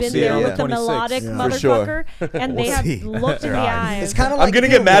know. They've We'll been see there on with the the 26th. melodic Yeah. For sure. motherfucker, and they have looked in the eyes. It's kind of like I'm gonna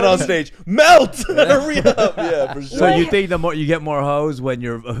if get you're mad on worthy- stage. Melt! Hurry up! Yeah, for So sure. you think the more you get more hoes when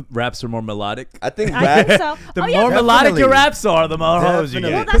your raps are more melodic? I think I rap. think so. The Oh, yeah, more but- melodic your Definitely. raps are, the more hoes you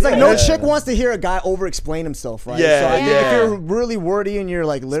Definitely. get. Because like no Yeah. chick wants to hear a guy over-explain himself, right? Yeah, So I think yeah. if you're really wordy in your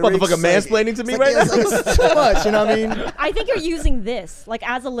like lyrics, motherfucker like, mansplaining to me it's right like, now? it's too much. You know what I mean? I think you're using this like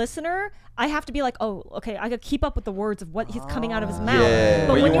as a listener. I have to be like, oh, okay, I could keep up with the words of what he's coming out of his mouth. Yeah. But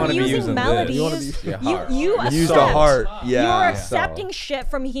But when you you're wanna be using using this. melodies, You you wanna be- your heart. accept. Use the heart. You're Yeah. accepting shit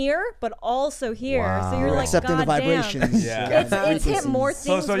from here, but also here. So you're You're like, accepting the God damn. vibrations. Yeah. It's hit more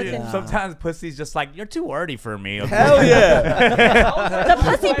things within. Sometimes pussy's just like, you're too wordy for me. Hell yeah. The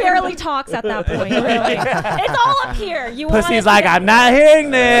pussy barely talks at that point. Really, it's all up here. You want Pussy's it like, to- I'm not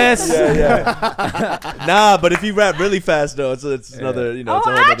hearing this. Yeah. Nah, but if you rap really fast though, it's another, you know, it's Oh,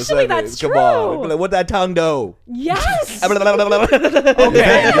 a whole other actually, segment. that's Come on. true. Like, what that tongue do? Yes.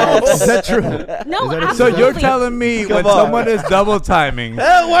 Okay. Is that true? No, absolutely. So you're telling me when on. someone is double timing,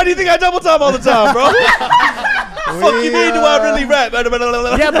 Hell, why do you think I double time all the time, bro? Fuck you mean? Do I really rap?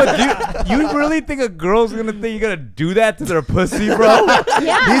 yeah, but you really think a girl's gonna think you're gonna do that to their pussy, bro?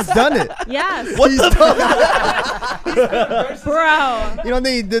 Yes. He's done it. Yes. What the Bro. You don't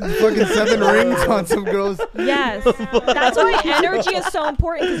think he did fucking 7 rings on some girls? Yes. That's why energy is so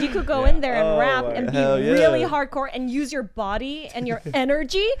important because you could go in there and rap and be hell yeah. really hardcore and use your body and your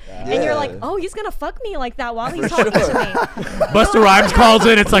energy. And you're like, oh, he's going to fuck me like that while he's talking to me. Busta Rhymes calls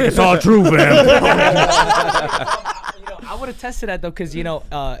it. It's like it's all true, man. I would attest to that though, because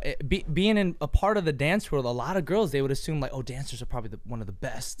being in a part of the dance world, a lot of girls they would assume like, oh, dancers are probably one of the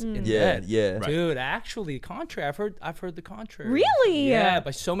best in bed. Yeah. Dude, actually, contrary. I've heard the contrary. Really? Yeah,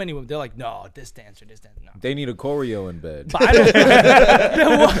 by so many women, they're like, no, this dancer. No. They need a choreo in bed. But I don't.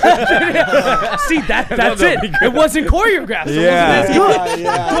 See, that's it. It wasn't choreographed. So Yeah. it wasn't as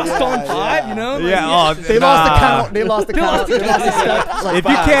good. Just on 5, you know? Like, Yeah. Oh, They lost the count. They lost the count. They lost the step. Like, If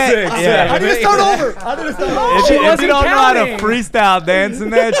you can't, I need to start over. I need to start over. If you wasn't don't know how to counting. freestyle dance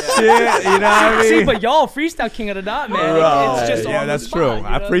and that shit, you know what I See, mean? but y'all freestyle king of the dot, man. Right. It's just Yeah, on the that's spot, true. you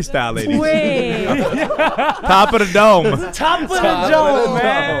I know? freestyle, ladies. Wait. Top of the dome. Top of the dome,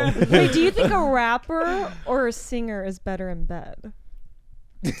 man. Wait, do you think a rapper or a singer is better in bed?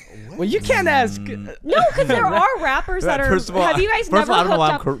 Well, you can't ask. No, because there are rappers that are. First of all, have you guys first of never all, I don't know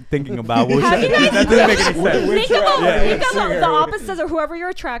hooked what up? I'm thinking about. Have you guys That doesn't make any sense. think of the opposites or whoever you're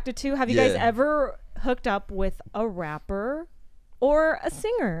attracted to. Have you guys Yeah. ever hooked up with a rapper or a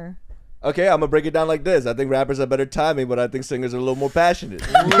singer? Okay, I'm gonna break it down like this. I think rappers have better timing, but I think singers are a little more passionate.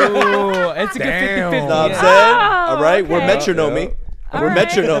 You Ooh, it's a good 50-50. Damn. know what I'm yeah. saying? Oh, All right, we're okay. metronome. All We're right.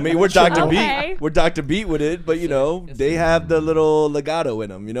 metronome. We're Dr. Okay. Beat. We're Dr. Beat with it, but you know they have the little legato in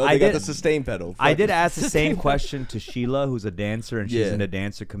them. You know I they got did- the sustain pedal. I Fuck did it. ask the same question to Sheila, who's a dancer, and she's Yeah. in the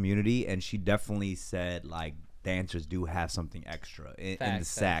dancer community, and she definitely said like dancers do have something extra in the Facts,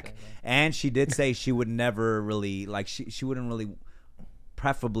 sack. facts. And she did say she would never really like she wouldn't really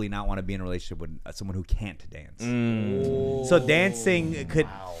preferably not want to be in a relationship with someone who can't dance. So dancing could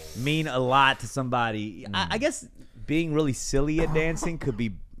mean a lot to somebody. I guess being really silly at dancing could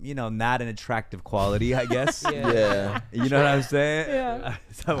be, you know, not an attractive quality, I guess. Yeah. You know what I'm saying? Yeah.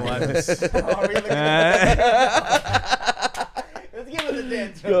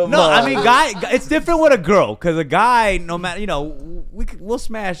 No, I mean, guy. It's different with a girl, because a guy, no matter, you know, we'll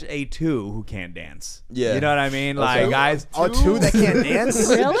smash a 2 who can't dance. Yeah. You know what I mean? Like guys. Oh, 2 that can't dance?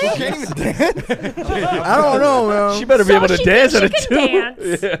 Really? I don't know, man. She better be able to she dance at a can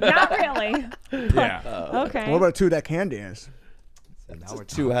 2. dance. Not really. Yeah. Okay. What about 2 that can dance? That's a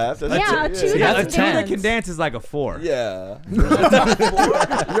 2 half. That's Yeah, a 2 Yeah, that a 2 can that can dance. dance is like a 4. Yeah. That's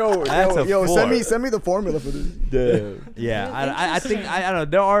a Yo, 4. send me the formula for this. Damn. Yeah, I think I don't know.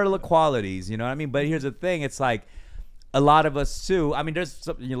 There are qualities, you know what I mean. But here's the thing: it's like a lot of us too. I mean, there's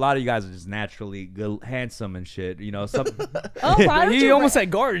a lot of you guys are just naturally good, handsome and shit. You know, some. Oh, why don't You you almost said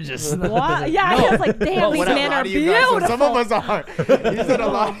gorgeous. What? Yeah, I was like, damn, these men are beautiful. Some of us are. He said a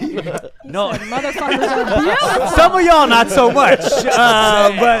lot of you. No, Motherfuckers are beautiful. some of y'all not so much, but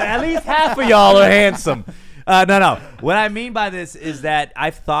at least half of y'all are handsome. No. What I mean by this is that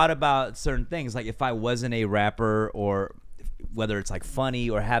I've thought about certain things. Like if I wasn't a rapper, or whether it's like funny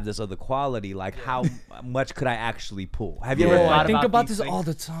or have this other quality, like how much could I actually pull? Have you ever Yeah. thought I think about these this things? all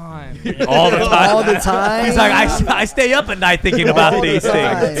the time. all the time? All the time. He's like, I stay up at night thinking about All the these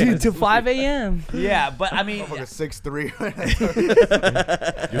time. things. to 5 a.m. Yeah, but I mean, 6'3".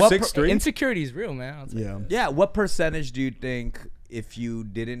 You're 6'3". Insecurity is real, man. I'll tell you. Yeah. yeah, what percentage do you think, if you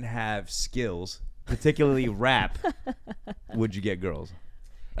didn't have skills, particularly rap, would you get girls?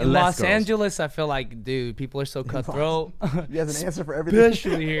 In Less Los girls. Angeles, I feel like, dude, people are so cutthroat. He has an answer for everything.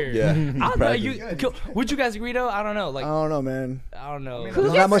 Especially here. Yeah. I don't know. Would you guys agree though? I don't know. Like, I don't know, man. I don't know.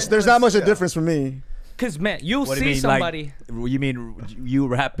 There's not much a difference for me. Cause man, you'll What do see you mean, somebody. Like, you mean you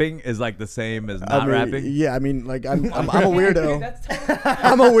rapping is like the same as not rapping? Yeah, I mean, like I'm a weirdo. That's totally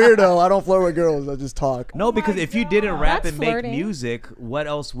I'm a weirdo. I don't flirt with girls. I just talk. No, because if you didn't rap That's and make flirting. music, what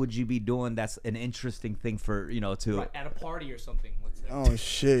else would you be doing? That's an interesting thing for to. at a party or something. Let's say. Oh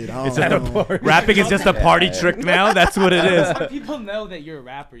shit! I don't know. Rapping is just a party trick now. That's what it is. But people know that you're a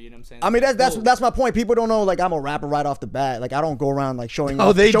rapper. You know what I'm saying? I mean, that's my point. People don't know like I'm a rapper right off the bat. Like I don't go around like showing. Oh,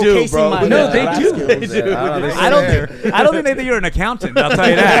 off, they do, showcasing bro. my No, they rap do. skills. They do. I don't think that you're an accountant. I'll tell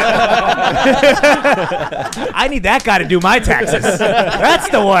you that. I need that guy to do my taxes. That's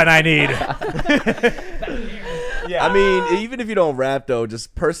the one I need. Yeah. I mean, even if you don't rap though,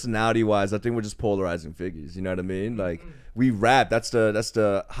 just personality wise, I think we're just polarizing figures. You know what I mean? Like we rap. That's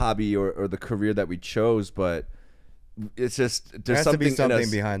the hobby or the career that we chose, but it's just There has to be something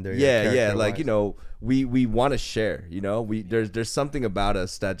behind there. Yeah. Like we want to share. There's something about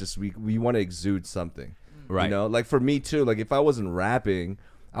us that just we want to exude something. Right. Like for me too. Like if I wasn't rapping,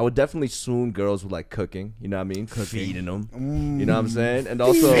 I would definitely swoon girls with like cooking. You know what I mean? Feeding them. You know what I'm saying? And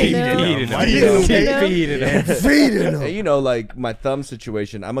also Feeding and like my thumb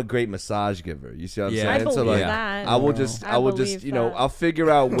situation, I'm a great massage giver. You see what I'm Yeah. saying? I believe So like that. I will just believe that. I'll figure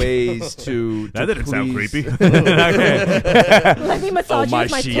out ways to That didn't sound please- creepy. Let me massage you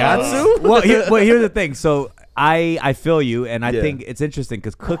with my toes. well, here's the thing. So I feel you, and I think it's interesting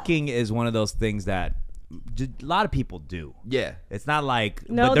because cooking is one of those things that a lot of people do. Yeah. It's not like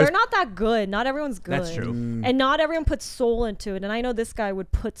No, they're not that good. Not everyone's good. That's true. And not everyone puts soul into it. And I know this guy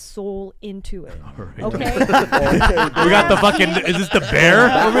would put soul into it. Okay? We got the fucking. Is this the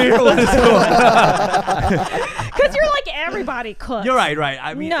bear over here? What is going on? Because you're like everybody cooks. You're right.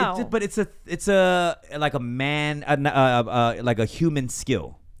 I mean, No. but it's a like a man, like a human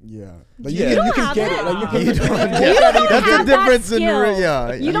skill. Yeah. Like Yeah. you You can have get it. it. Like you You can. don't That's have the that difference in skill.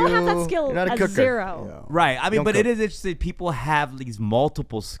 yeah. You don't have that skill You're not a as cooker. zero. Yeah. Right. I mean, Don't but cook. it is interesting. People have these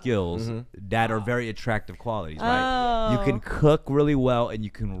multiple skills that are very attractive qualities, right? You Oh. can cook really well and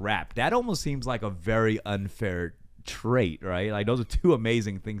you can rap. That almost seems like a very unfair trait, right? Like those are two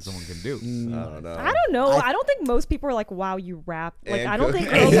amazing things someone can do. I don't know. I don't know. I don't think most people are like, "Wow, you rap." Like, And I don't cook. think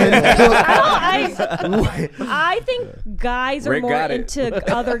girls. I think guys are Rick more got it.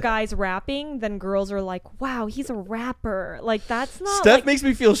 into other guys rapping than girls are like, "Wow, he's a rapper." Like that's not. Steph like, makes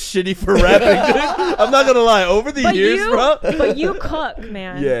me feel shitty for rapping, dude. I'm not gonna lie. Over the but years, you, bro. but you cook,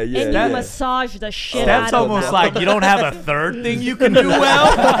 man. Yeah, yeah. And That- you massage the shit That's out of almost them. like you don't have a third thing you can do well.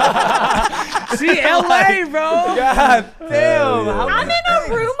 See, LA, bro. God damn. I'm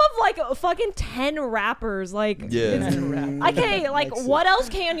in a room of like fucking 10 rappers. Like, Yeah. okay, like what else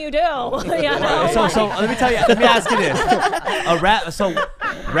can you do? You know? So let me tell you. Let me ask you this: So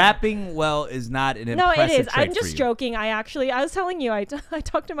rapping well is not an No, impressive it is. trait I'm for just you. joking. I was telling you, I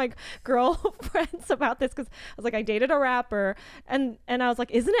talked to my girlfriends about this because I was like, I dated a rapper, and I was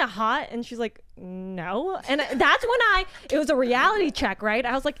like, isn't it hot? And she's like, no. And that's when it was a reality check, right?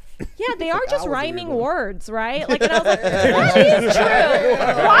 I was like, yeah, they are just rhyming words, right? Like, and I was like, that is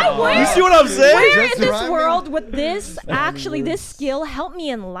true. Why? Where? You see what I'm saying? Where Just in this rhyming? world would this this skill help me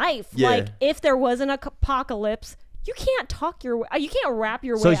in life? Yeah. Like, if there was an apocalypse. You can't talk your way. You can't rap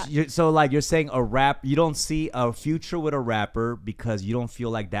your way. So like you're saying a rap, you don't see a future with a rapper because you don't feel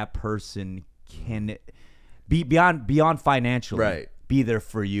like that person can be beyond financially, Right. be there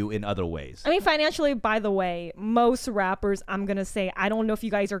for you in other ways. I mean, financially, by the way, most rappers, I'm going to say, I don't know if you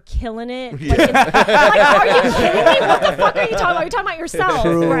guys are killing it. But like, are you kidding me? What the fuck are you talking about? You're talking about yourself,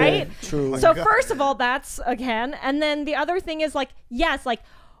 right? True. So first of all, that's again. And then the other thing is like, yes, like,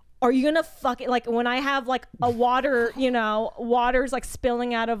 are you gonna fuck it? Like when I have like a water's like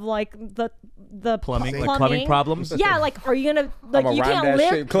spilling out of like the Plumbing, like plumbing problems. Yeah, like are you gonna like I'ma you rhyme can't that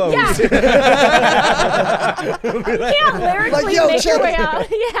lyric? shit close. Yeah. You can't lyrically Like, yo, make your check way it. out.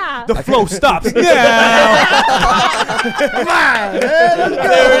 Yeah. The flow stops.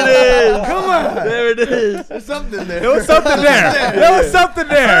 There it is. Come on. There it is. There's something there. There was something there. There was something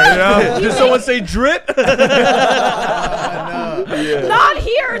there. You know? Did someone say drip? Not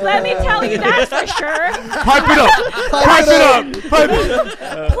here, let me tell you that for sure. Pipe it up. Pipe it up. Pipe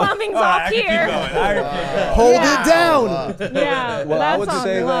it. Plumbing's off here. Hold Yeah. it down. Yeah, Well, that's I would on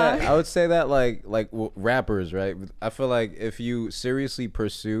say luck. that. I would say that like rappers, right? I feel like if you seriously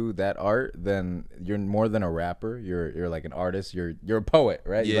pursue that art, then you're more than a rapper. You're like an artist. You're a poet,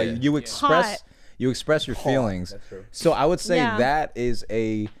 right? Yeah. Like you express Hot. your feelings. So I would say Yeah. that is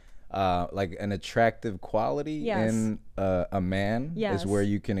a like an attractive quality in a man is where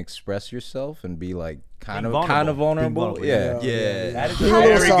you can express yourself and be like kind of vulnerable. Yeah. That is a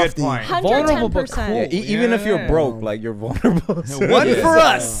very good point. Vulnerable but cool. Yeah, even if you're broke, like you're vulnerable. One for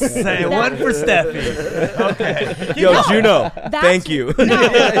us. Say one for Steffi. Okay. Yo, Juno, thank you. No,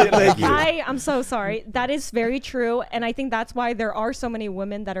 Thank you. I'm so sorry. That is very true, and I think that's why there are so many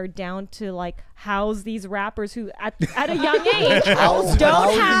women that are down to like house these rappers who at a young age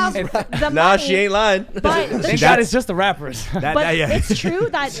don't have the money. Nah, she ain't lying. But Thank God it's just the rappers. but it's true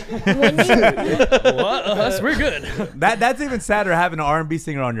that when you Us, we're good. That's even sadder having an R&B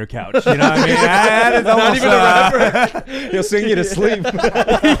singer on your couch. You know what I mean? That is almost, Not even a rapper. He'll sing you to sleep.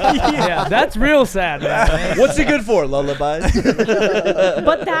 Yeah, that's real sad, man. What's he good for? Lullabies?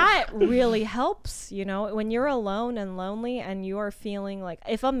 but that really helps, you know, when you're alone and lonely and you are feeling like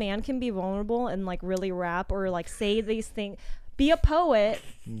if a man can be vulnerable and like really rap or like say these things, be a poet.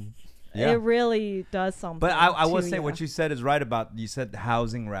 Yeah. It really does something. But I will say what you said is right about, you said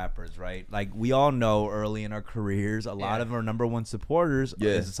housing rappers, right? Like we all know early in our careers, a lot of our number one supporters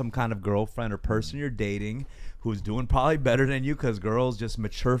is some kind of girlfriend or person you're dating who's doing probably better than you because girls just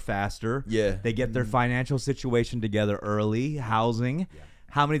mature faster. Yeah. They get their financial situation together early, housing. Yeah.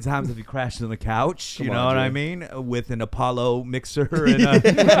 How many times have you crashed on the couch? You know what I mean? With an Apollo mixer. And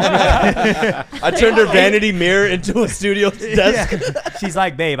I turned her vanity mirror into a studio desk. Yeah. She's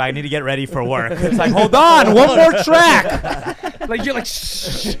like, babe, I need to get ready for work. It's like, hold on, one more track. Like you're like,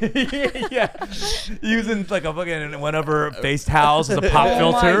 shh. Yeah. Using like a fucking whatever face towels as a pop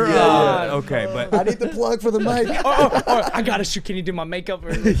filter. Okay, but I need the plug for the mic. I gotta shoot. Can you do my makeup?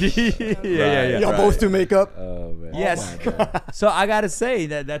 yeah. Y'all both do makeup. Oh, man. Yes. So I gotta say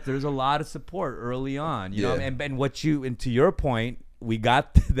that there's a lot of support early on, you know, and what you, and to your point, we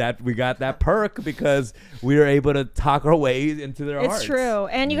got that perk because we were able to talk our way into their hearts. It's true,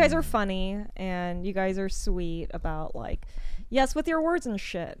 and you guys are funny, and you guys are sweet about like. Yes, with your words and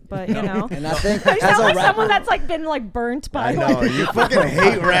shit, but you know. And I think I as sound a like rapper, someone that's like been like burnt by. I know you fucking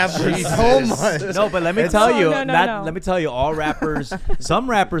hate rappers so much. No, but let me tell you, no. let me tell you, all rappers, some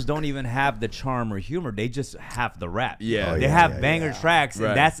rappers don't even have the charm or humor. They just have the rap. Yeah. They have banger tracks, and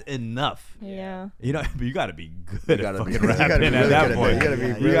that's enough. Yeah. You know, you got to be good at fucking be rapping at that point.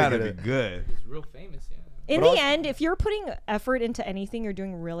 You gotta be good. He's real famous, yeah. In the end, if you're putting effort into anything, you're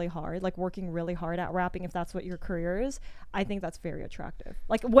doing really hard, like working really hard at rapping, if that's what your career is, I think that's very attractive.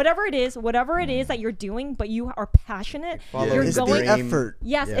 Like whatever it is that you're doing, but you are passionate, you're it's going. the effort.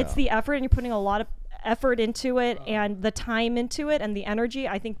 Yes, it's the effort, and you're putting a lot of effort into it and the time into it and the energy.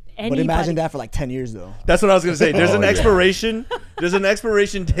 I think anybody. But imagine that for like 10 years though. That's what I was gonna say. There's an expiration. There's an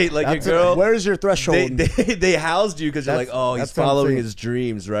expiration date. Like That's your girl. where's your threshold? They housed you because you're like, oh, he's that's what I'm following saying. his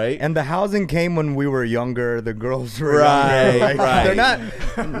dreams, right? And the housing came when we were younger. The girls were Right, younger. Like, right.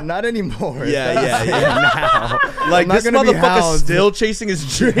 They're not anymore. Yeah. Now. Like I'm not this gonna be motherfucker's housed. still chasing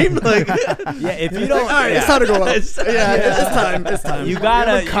his dream. Like, Yeah, if you don't, All right, it's time to go up. It's time. It's time. you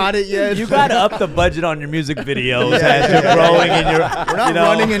gotta caught it yet? You gotta up the budget on your music videos as you're growing in your. We're not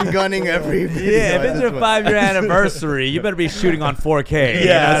running and gunning every video. Yeah, if it's your 5-year anniversary, you better be shooting on 4K.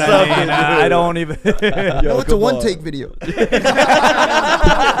 Yeah, you know what I mean? something, I don't even. No, it's a one-take video.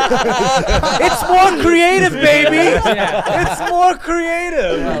 It's more creative, baby. It's more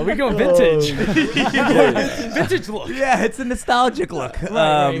creative. We're going vintage. Vintage look. Yeah, it's a nostalgic look.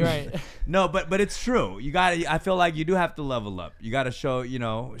 Right. No, but it's true. You gotta. I feel like you do have to level up. You gotta show.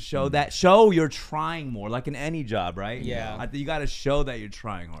 Show you're trying more, like in any job, right? Yeah. I think you gotta show that you're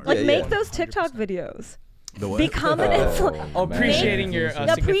trying hard. Like make those TikTok videos. Become an influencer. Appreciating your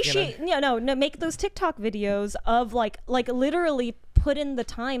make those TikTok videos of like literally put in the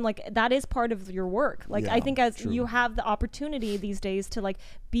time, like that is part of your work. Like I think as you have the opportunity these days to like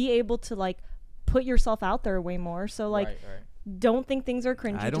be able to like put yourself out there way more. So like don't think things are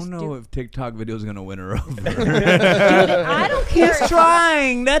cringy. I don't know if TikTok video is gonna win her over. Dude, I don't care. He's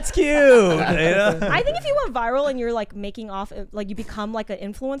trying. That's cute. You know? I think if you went viral and you're like making off, like you become like an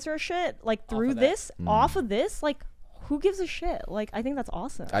influencer shit, like through off of this, like who gives a shit? Like I think that's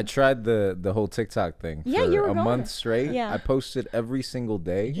awesome. I tried the whole TikTok thing for a month straight. Yeah. I posted every single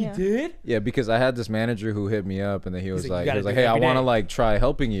day. You did? Yeah, because I had this manager who hit me up and then he was like, "You hey, I every want to day." like try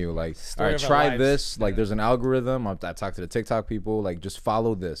helping you. Like, all right, of our try lives. this. Like, there's an algorithm. I talked to the TikTok people. Like, just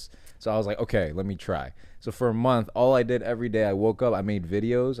follow this. So I was like, okay, let me try. So for a month, all I did every day, I woke up, I made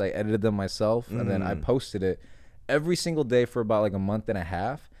videos, I edited them myself, and then I posted it every single day for about like a month and a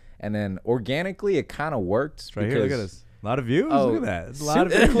half. And then organically, it kind of worked. Right here, look at this. A lot of views. Oh, Look at that. It's a lot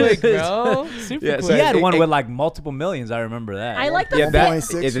of Super views. quick, bro. Super Yeah, quick. so He had it- one it- with like multiple millions. I remember that. I like the Yeah, fit. that-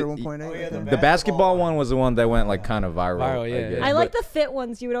 1.6 is or it- 1.8. The basketball one was the one that went like kind of viral. Viral, yeah, guess. yeah. I like But- the fit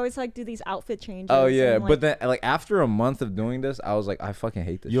ones. You would always like do these outfit changes. Oh yeah, and, but then like after a month of doing this, I was like, I fucking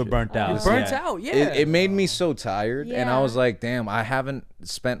hate this. You were shit. burnt out. You're Burnt Yeah. out, yeah. It made me so tired, and I Yeah. was like, damn, I haven't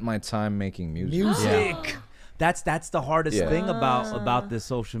spent my time making music. Yeah. That's the hardest Yeah. thing about this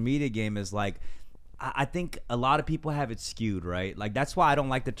social media game is like I think a lot of people have it skewed, right? Like that's why I don't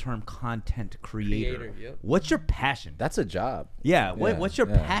like the term content creator. Creator, yep. What's your passion? That's a job. Yeah, Yeah, what's your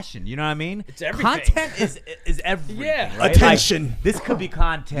yeah. passion? You know what I mean? It's everything. Content is everything. Yeah. right? Attention. Like, this could be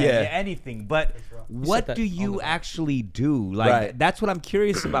content, Yeah. anything. But what that do all the you time. actually do? Like Right. that's what I'm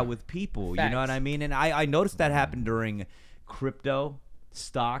curious about with people. You know what Facts. I mean? And I noticed that happened during crypto,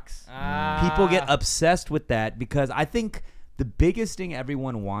 stocks. Ah. People get obsessed with that because I think the biggest thing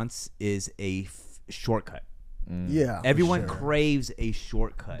everyone wants is a shortcut. Yeah. for Everyone sure. craves a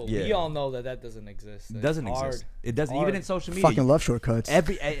shortcut. But Yeah. we all know that doesn't exist. It It's doesn't hard. exist. It doesn't even Hard. in social media. Fucking love shortcuts.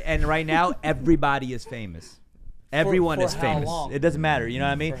 And right now everybody is famous. Everyone for is how famous. long? It doesn't matter. You know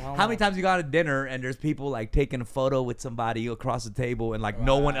what I mean? For how How many long? times you go to dinner and there's people like taking a photo with somebody across the table and like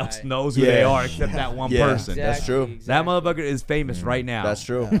no one else Right. knows who they Yeah. are except that one Yeah. person. That's true. That motherfucker is famous right now. That's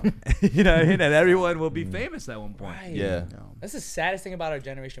true. You know what I mean? And everyone will be famous at one point. Right. Yeah. That's the saddest thing about our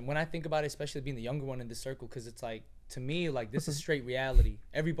generation. When I think about it, especially being the younger one in this circle, because it's like, to me, like, this is straight reality.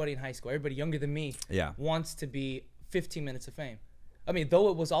 Everybody in high school, everybody younger than me, Yeah. wants to be 15 minutes of fame. I mean, though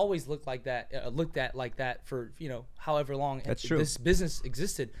it was always looked at like that for, you know, however long That's true. this business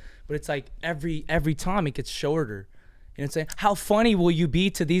existed, but it's like every time it gets shorter. You know what I'm saying? How funny will you be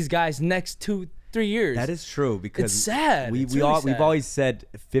to these guys next 2-3 years? That is true because It's sad. It's really we've sad. always said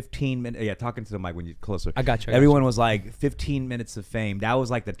 15 minutes. Yeah, talking to the mic when you're closer. I got you, I got Everyone was like 15 minutes of fame. That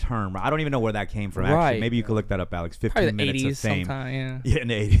was like the term. I don't even know where that came from. Actually, Right. maybe you could look that up, Alex. 15 Probably the minutes 80s of fame. sometime, yeah. Yeah, in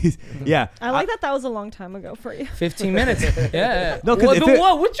the 80s. Yeah. I like that was a long time ago for you. 15 minutes. Yeah. No, 'cause if what,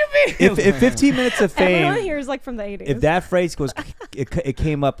 it- what you mean? If 15 minutes of Everyone fame, here is like from the 80s. if that phrase it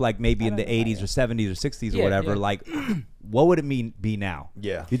came up like maybe in the 80s or 70s or 60s or Yeah, whatever, yeah. like what would it be now?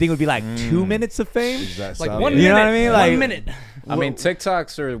 Yeah. You think it would be like 2 minutes of fame? Exactly. Like 1 You know minute. what I mean? Like- 1 minute. I mean,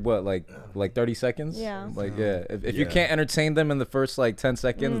 TikToks are what, like 30 seconds? Yeah. Like, yeah. If you Yeah. can't entertain them in the first like 10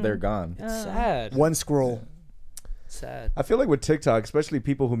 seconds, they're gone. Sad. One scroll. Sad. I feel like with TikTok, especially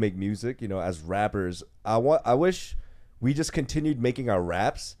people who make music, you know, as rappers, I wish we just continued making our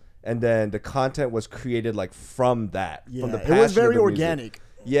raps and then the content was created like from that. Yeah. From the It was passion of very the music. organic.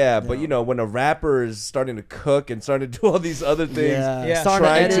 Yeah, but you know, when a rapper is starting to cook and starting to do all these other things, Yeah. Starting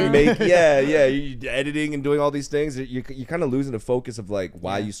trying to edit. make you editing and doing all these things, you're kind of losing the focus of like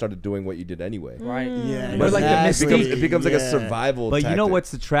why you started doing what you did anyway. Right. Yeah. But like the exactly. It becomes like a Yeah. survival. But you know tactic.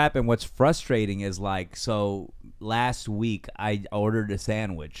 what's the trap and what's frustrating is like, so last week I ordered a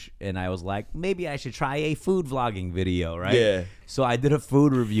sandwich and I was like, maybe I should try a food vlogging video, right? Yeah. So I did a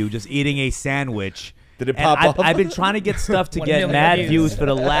food review, just eating a sandwich. Did it And pop up? I've been trying to get stuff to 1 get million mad views. views for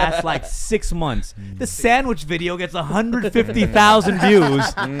the last like 6 months. The sandwich video gets 150,000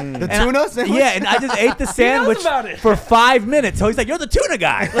 views. The tuna sandwich? Yeah, and I just ate the sandwich about it. for 5 minutes. So he's like, "You're the tuna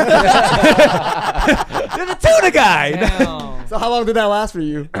guy. You're the tuna guy." Damn. So how long did that last for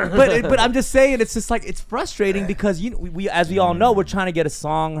you? but I'm just saying, it's just like it's frustrating because we as we all know, we're trying to get a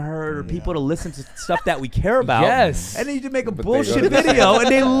song heard or people to listen to stuff that we care about. Yes. And then you just make a But they bullshit go to the video and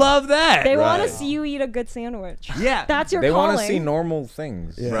they love that. They want to Right. see you eat a good sandwich. Yeah. That's your They calling. want to see normal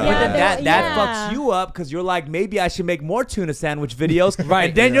things. Yeah. But Yeah, then that yeah. fucks you up because you're like, maybe I should make more tuna sandwich videos. Right.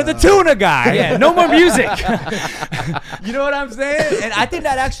 And then you're the tuna guy. Yeah, no more music. You know what I'm saying? And I think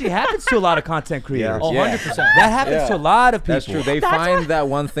that actually happens to a lot of content creators. Oh, Oh, Yeah. 100%. That happens Yeah. to a lot of people. That's true. They find that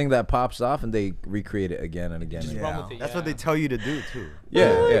one thing that pops off and they recreate it again and again. And again. Run with it, That's yeah. what they tell you to do too.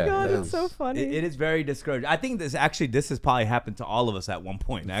 Yeah, Oh my yeah. god, yeah. it's so funny. It is very discouraging. I think this has probably happened to all of us at one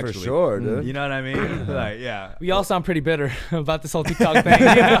point. Actually, For sure, dude. You know what I mean? Like, yeah. We all sound pretty bitter about this whole TikTok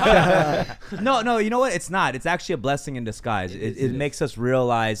thing. No. You know what? It's not. It's actually a blessing in disguise. It makes us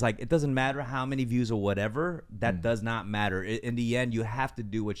realize, like, it doesn't matter how many views or whatever. That does not matter. In the end, you have to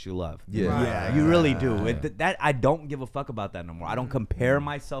do what you love. Yeah. Yeah, you really do. That I don't give a fuck about that no more. I don't compare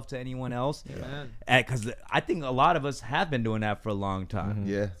myself to anyone else, because I think a lot of us have been doing that for a long time.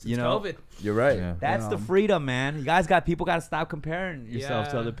 Yeah. You know, COVID. You're right. Yeah. that's the freedom, man. You guys people got to stop comparing yourselves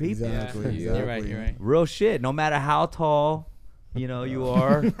to Yeah. other people. Exactly. You're right. You're right. Real shit. No matter how tall, You know, you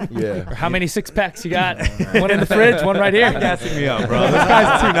are. Or how many 6-packs you got? One in the fridge, one right here. Gassing me up, bro. This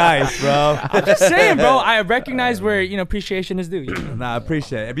guy's too nice, bro. I'm just saying, bro. I recognize where appreciation is due. Nah, I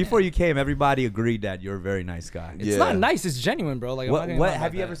appreciate it. And before you came, everybody agreed that you're a very nice guy. It's not nice. It's genuine, bro. Like, what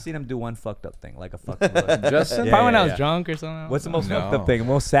have you ever seen him do one fucked up thing, like a fucked up? Justin? Probably when I was drunk or something. What's the most fucked up thing, the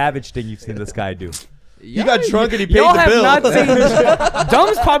most savage thing you've seen this guy do? You got drunk and he paid Y'all the have bill. not seen.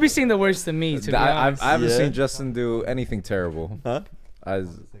 Dumb's probably seen the worst than me. To be honest. I haven't seen Justin do anything terrible. Huh? I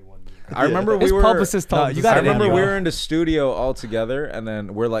remember we His were. publicist told us. I remember we were in the studio all together, and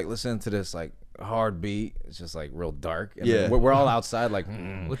then we're like listening to this like hard beat. It's just like real dark. And then we're all outside like,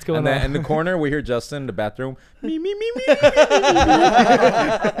 what's going and on? then in the corner we hear Justin in the bathroom. Me.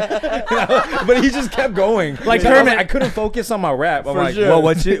 But he just kept going. Like Hermit. I couldn't focus on my rap. I'm like, Well,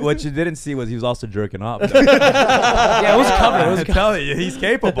 what you didn't see was he was also jerking off. Yeah, it was covered. I'm telling you, he's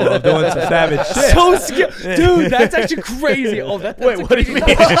capable of doing some savage shit. So skilled, dude. That's actually crazy. Oh, that's Wait, what do you mean?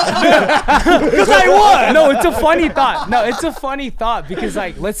 Because I won. No, it's a funny thought. No, it's a funny thought because,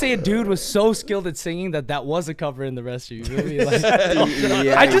 like, let's say a dude was so skilled at singing that was a cover in the rest of you. Really? Like,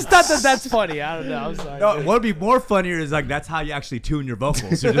 I just thought that's funny. I don't know. I'm sorry. No, what would be more funnier is like that's how you actually tune your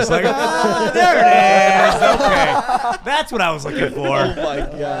vocals. You're just like, there it is. Okay, that's what I was looking for. Oh my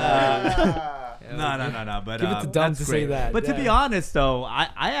god. No. But Give it to Dumb that's to great. say that. But to be honest, though, I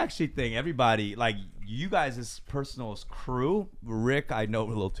actually think everybody like. You guys' personal crew, Rick, I know a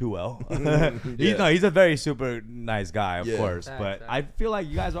little too well. He's a very super nice guy, of course. But I feel like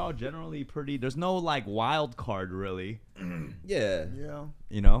you guys are all generally pretty. There's no like wild card, really. Yeah.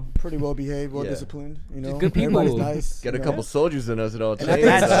 You know, pretty well behaved, well disciplined. You know, good people. Everybody's nice. Got a couple soldiers in us at all times.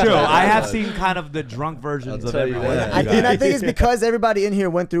 that's true. I have seen kind of the drunk versions of everyone. And I think it's because everybody in here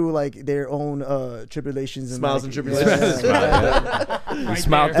went through like their own tribulations and Smiles like, and tribulations. you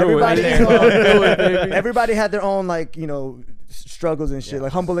smiled through everybody, it. everybody had their own like struggles and shit,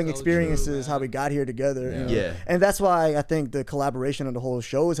 like humbling experiences, how we got here together. You know? And that's why I think the collaboration on the whole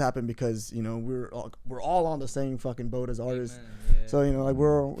show has happened because we're all on the same fucking boat as artists. So like we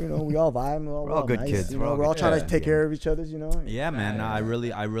all vibe, we're all good nice, kids. We're all trying to take care of each other. Yeah, man. No, I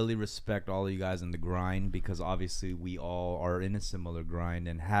really respect all of you guys in the grind because obviously we all are in a similar grind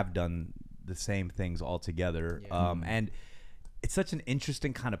and have done the same things all together. And it's such an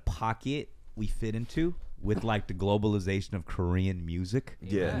interesting kind of pocket we fit into with like the globalization of Korean music.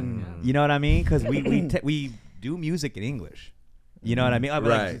 You know what I mean? Because we do music in English. You know what I mean?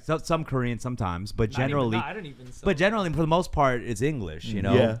 Like, some Korean sometimes, but generally, for the most part, it's English. You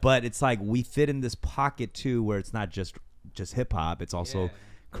know, but it's like we fit in this pocket too, where it's not just hip hop; it's also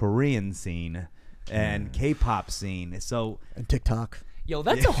Korean scene and K-pop scene. So and TikTok. Yo,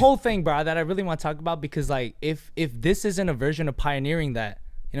 that's a whole thing, bro, that I really want to talk about because like if this isn't a version of pioneering that,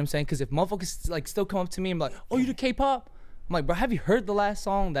 you know what I'm saying? Because if motherfuckers like still come up to me and be like, "Oh, you do K-pop?" I'm like, bro, have you heard the last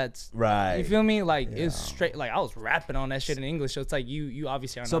song? That's right. You feel me? Like it's straight. Like I was rapping on that shit in English, so it's like you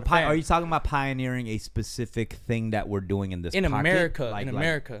obviously are. So not a fan. are you talking about pioneering a specific thing that we're doing in this in pocket? America?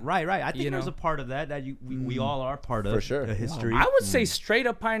 Like, right. I think there's a part of that we all are part of. For sure. The history. I would say straight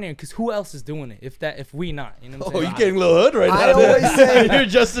up pioneering because who else is doing it? If we not, you know what I'm saying? You getting a little hood right now. I always say you're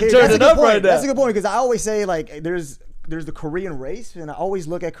just hey, turning up right now. That's a good point because I always say like there's the Korean race, and I always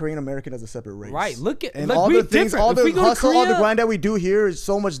look at Korean American as a separate race. Right. Look at and like, all we the things, different. all If the we go to hustle, all the Korea- grind that we do here is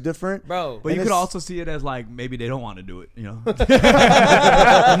so much different, bro. But you could also see it as like maybe they don't want to do it. You know?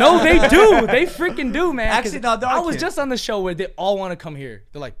 No, they do. They freaking do, man. Actually, no, there are I was kids. just on the show where they all want to come here.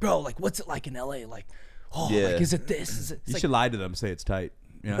 They're like, bro, like, what's it like in LA? Like, like, is it this? Is it? It's You like, should lie to them. Say it's tight.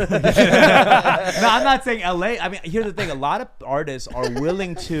 You know? No, I'm not saying LA. I mean, here's the thing: a lot of artists are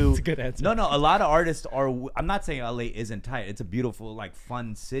willing to. That's a good answer. No, a lot of artists are. I'm not saying LA isn't tight. It's a beautiful, like,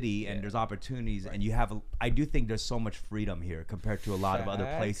 fun city, and there's opportunities, and you have. I do think there's so much freedom here compared to a lot of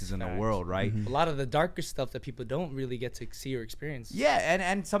other places in the world, right? a lot of the darker stuff that people don't really get to see or experience. Yeah,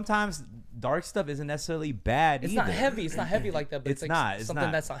 and sometimes dark stuff isn't necessarily bad. It's either. not heavy. It's not heavy like that. But it's like not. It's something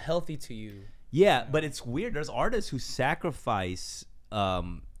not. that's not healthy to you. Yeah, but it's weird. There's artists who sacrifice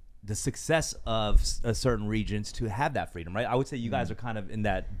the success of certain regions to have that freedom, right? I would say you guys are kind of in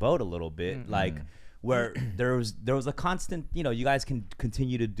that boat a little bit, like where there was a constant, you guys can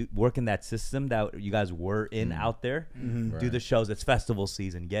continue to work in that system that you guys were in out there, do the shows. It's festival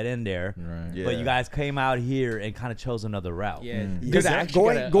season, get in there, but you guys came out here and kind of chose another route.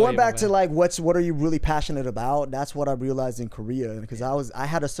 Going back to like what are you really passionate about? That's what I realized in Korea, because I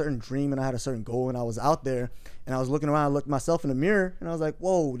had a certain dream and I had a certain goal, and I was out there and I was looking around, I looked myself in the mirror, and I was like,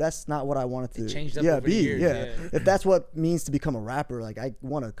 whoa, that's not what I wanted to be. If that's what it means to become a rapper, like I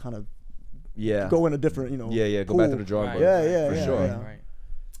want to kind of go in a different, go back to the drawing board. For sure. Right.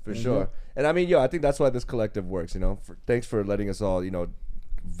 For sure. And I mean, I think that's why this collective works, thanks for letting us all,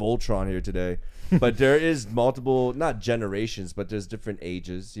 Voltron here today. But there is multiple, not generations, but there's different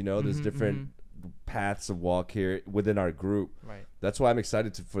ages, there's different paths of walk here within our group. Right. That's why I'm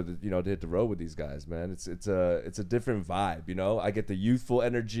excited to hit the road with these guys, man. It's a different vibe, I get the youthful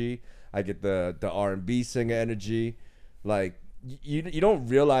energy, I get the R&B singer energy, like. You don't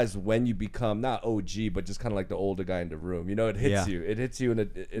realize when you become not OG, but just kind of like the older guy in the room. It hits you. It hits you in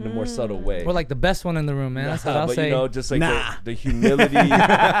a more subtle way. We're like the best one in the room, man. That's what I'll but say. Just like the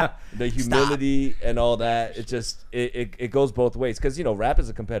humility, and all that. It just it goes both ways because rap is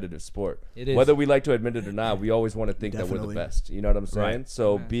a competitive sport. It is. Whether we like to admit it or not, we always want to think that we're the best. You know what I'm saying? Right.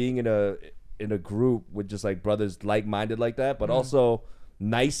 So being in a group with just like brothers like-minded like that, but also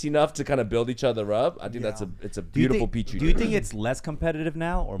nice enough to kind of build each other up. I think it's a beautiful petri. Do you think it's less competitive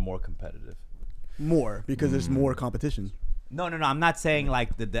now or more competitive? More, because there's more competition. No. I'm not saying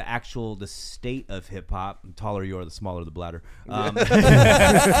like the state of hip hop. The taller you are, the smaller the bladder. No.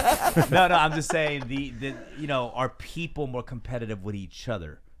 I'm just saying are people more competitive with each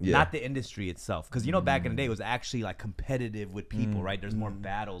other? Yeah. Not the industry itself, because back in the day it was actually like competitive with people, right? There's more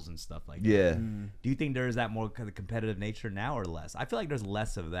battles and stuff like that. Yeah. Do you think there's that more kind of competitive nature now or less? I feel like there's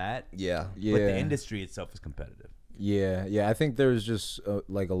less of that. Yeah. But the industry itself is competitive. Yeah. I think there's just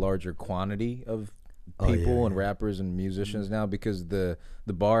like a larger quantity of people and rappers and musicians now because the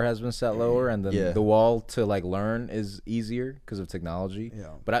bar has been set lower and the wall to like learn is easier because of technology. Yeah.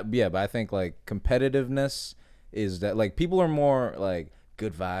 But I think like competitiveness is that like people are more like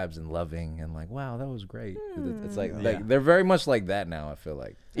good vibes and loving and like, wow, that was great. It's like they're very much like that now, I feel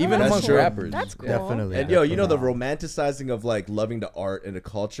like. Even amongst rappers. That's cool. Definitely. And the romanticizing of like loving the art and the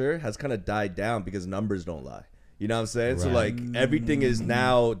culture has kind of died down because numbers don't lie. You know what I'm saying? Right. So like everything is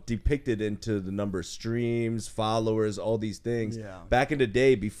now depicted into the number of streams, followers, all these things. Yeah. Back in the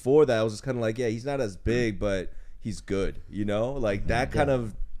day, before that, I was just kind of like, he's not as big, but he's good. Like that kind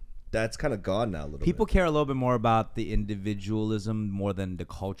of. That's kind of gone now a little bit. People care a little bit more about the individualism more than the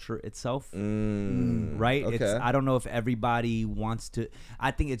culture itself, right? Okay. I don't know if everybody wants to.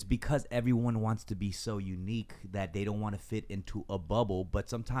 I think it's because everyone wants to be so unique that they don't want to fit into a bubble, but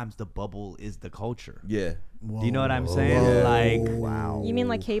sometimes the bubble is the culture. Yeah. Do you know what I'm saying? Yeah. Like, Wow. You mean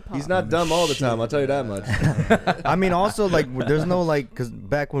like K-pop? He's not dumb all the time, I'll tell you that much. I mean, also like there's no like, because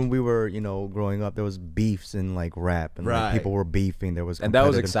back when we were growing up, there was beefs in like rap and like, people were beefing. There was and that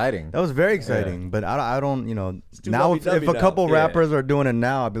was exciting. That was very exciting. But I don't now if a now. couple rappers are doing it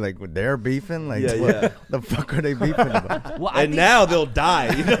now, I'd be like, they're beefing. Like, what the fuck are they beefing about? well, and now they'll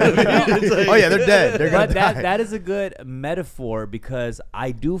die. You know what I mean? It's like, Oh yeah, they're dead. They're gonna but die. that is a good metaphor because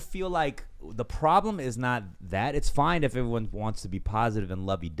I do feel like the problem is not that. It's fine if everyone wants to be positive and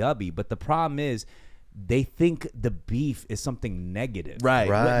lovey-dovey, but the problem is they think the beef is something negative. Right.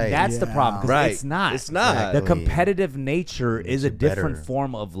 That's the problem. 'Cause Right. It's not. It's not. The competitive nature is a different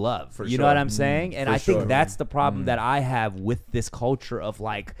form of love. You know what I'm saying? And I think that's the problem that I have with this culture of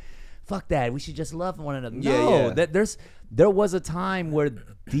like, fuck that. We should just love one another. No, there was a time where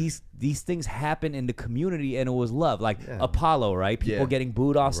these things happen in the community and it was love, like Apollo, right? People getting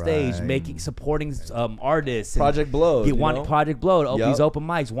booed off stage, supporting artists. Project Blowed. Project Blowed. These open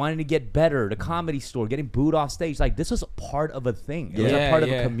mics, wanting to get better. The Comedy Store, getting booed off stage. Like this was a part of a thing. It was a part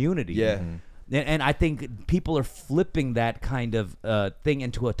of a community. Yeah. And I think people are flipping that kind of thing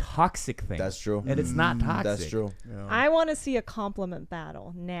into a toxic thing. That's true. And it's not toxic. That's true. Yeah. I want to see a compliment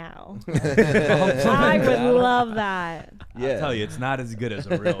battle now. I would love that. Yeah. I'll tell you, it's not as good as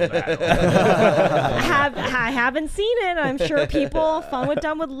a real battle. I haven't seen it. I'm sure people, Fun with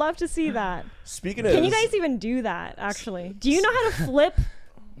Dumb, would love to see that. Speaking of, can you guys even do that? Actually, do you know how to flip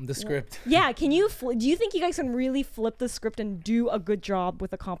the script? Yeah, can you? Do you think you guys can really flip the script and do a good job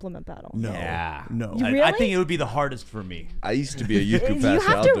with a compliment battle? No. Yeah. No. You really? I think it would be the hardest for me. I used to be a youth group pastor.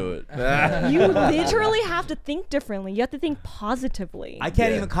 I'll do it. You literally have to think differently. You have to think positively. I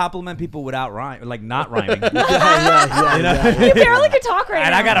can't even compliment people without not rhyming. You barely could talk right now.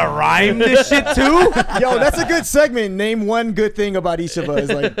 And I gotta rhyme this shit too. Yo, that's a good segment. Name one good thing about each of us.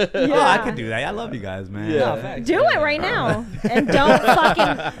 Like, oh, I could do that. I love you guys, man. Yeah. Do it right now, and don't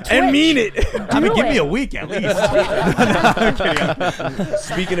fucking twitch. And mean it. I mean, give me a week at least.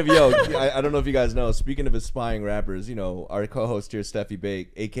 Speaking of I don't know if you guys know. Speaking of aspiring rappers, our co-host here, Steffie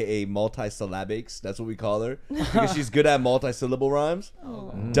Baik, aka multisyllabics. That's what we call her because she's good at multi-syllable rhymes.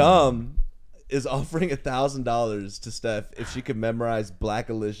 Dumb is offering $1,000 to Steph if she could memorize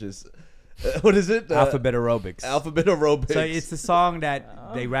Blackalicious. What is it? Alphabet Aerobics. Alphabet Aerobics. So it's the song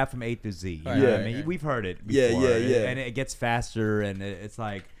that they rap from A to Z. You know what I mean? We've heard it before. Yeah. And it gets faster, and it's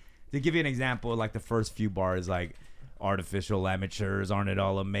like, to give you an example, like the first few bars, like, artificial amateurs, aren't it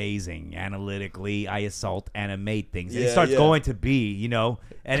all amazing? Analytically, I assault, animate things. And Yeah, it starts yeah. going to B, you know,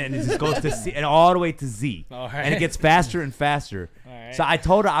 and it just goes to C, and all the way to Z. All right. And it gets faster and faster. right. So I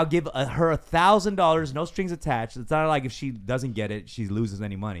told her I'll give her $1,000, no strings attached. It's not like if she doesn't get it, she loses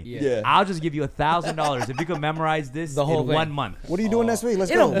any money. Yeah. I'll just give you $1,000 if you can memorize this The whole in thing. 1 month. What are you doing next week?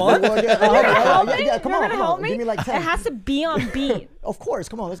 Let's In go. a month? Well, yeah, You're gonna help me? yeah, come You're on, gonna come help on. me? Give me like 10. It has to be on beat. Of course,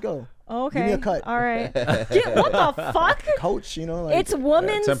 come on, let's go. Okay. Give me a cut. All right. What the fuck? Coach, you know, like It's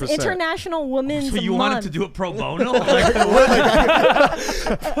Women's 10%. International Women's So you Month. wanted to do it pro bono?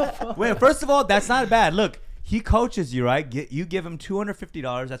 Wait, first of all, that's not bad. Look, he coaches you, right? You give him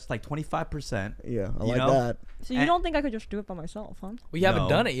 $250. That's like 25%. yeah, I you like know? that. So you don't think I could just do it by myself, huh? We haven't No.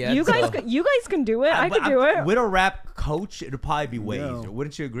 done it yet. you guys, so- you guys can do it. I could do it. With a rap coach, it'd probably be way Yeah. easier.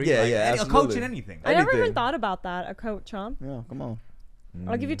 Wouldn't you agree? Yeah, Like, yeah, a coach absolutely. in anything. I never even anything. thought about that. A coach, huh? Yeah, come on.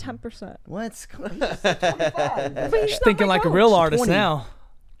 I'll give you 10%. What? But you're still Thinking my like a coach. real artist 20. now.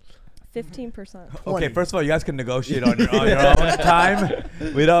 15%. Okay, first of all, you guys can negotiate on your own time.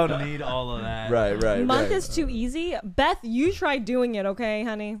 We don't need all of that. Right. Month is too easy. Beth, you try doing it, okay,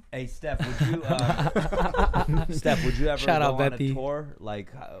 honey? Hey, Steph, would you? Steph, would you ever Shout go out on Bethy. a tour?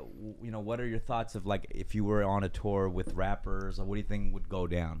 Like, you know, what are your thoughts of like if you were on a tour with rappers? Or what do you think would go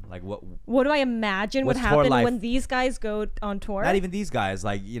down? Like, what? What do I imagine would What's tour happen life? when these guys go on tour? Not even these guys.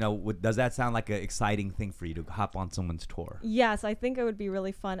 Like, you know, does that sound like an exciting thing for you to hop on someone's tour? Yes, I think it would be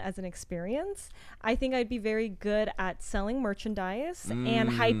really fun as an experience. I think I'd be very good at selling merchandise and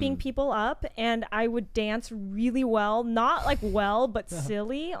hyping people up, and I would dance really well. Not like well, but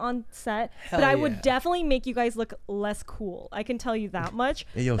silly on set. But I would yeah. definitely make you guys look less cool. I can tell you that much.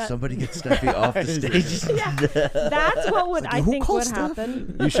 Hey, yo, That- somebody get Steffi off the stage. Yeah, that's what would I who think called would Steph?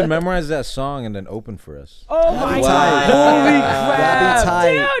 happen. You should memorize that song and then open for us. Oh my Wow. god! Holy crap.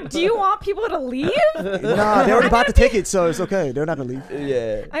 tight. Dude, do you want people to leave? Nah, they already bought the ticket, so it's okay. They're not gonna leave.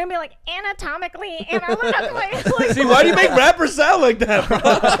 Yeah. I'm gonna be like anatomically, analytically. Like, See, why do you make rappers sound like that, bro?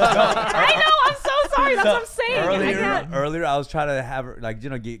 I know. I'm so sorry. That's what I'm saying. I can't. Earlier, I was trying to have her, like, you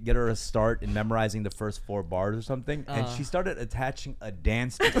know, get her a start in memorizing the first 4 bars or something, and she started attaching a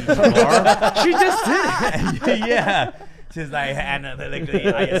dance to each bar. She just did it. Yeah. She's like, analytically,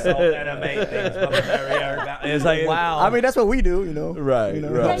 I assault animate things from the barrier. It's like, Wow. I mean, that's what we do, you know. Right, You know,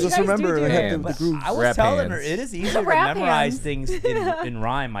 right. Yeah, you just guys remember do and it. have the But groove. I was Rap telling her hands. it is easier to Rap memorize hands. things in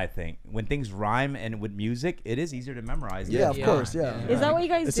rhyme. I think when things rhyme and with music, it is easier to memorize. Yeah, than of Yeah. course, yeah. Is that what you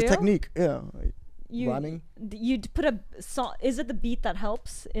guys It's do? a technique, yeah. You Rhyming? you put a song. Is it the beat that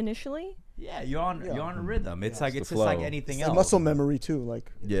helps initially? Yeah, you're on a rhythm. It's like the it's just like flow. anything It's else. muscle memory too,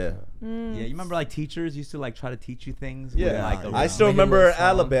 like. Yeah. Yeah, you remember like teachers used to like try to teach you things. Yeah. with, like, a I still rhyme. remember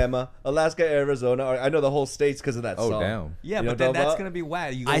Alabama, Alaska, Arizona. I know the whole states because of that Oh, song. damn. Yeah, You know but then what I'm that's talking gonna be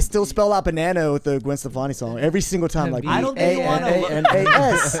whack. You I go- still spell out banana with the Gwen Stefani song every single time, like I don't think you wanna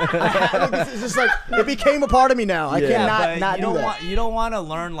B-A-N-A-N-A-S. It's just like it became a part of me now. I Yeah. cannot but not you do don't that. want you don't want to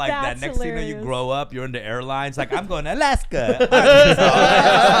learn like that. That's Next thing that you hilarious. grow up, you're into airlines. Like I'm going to Alaska.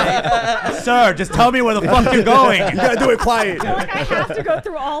 Sir, just tell me where the fuck you're going. You gotta do it quiet. Like I have to go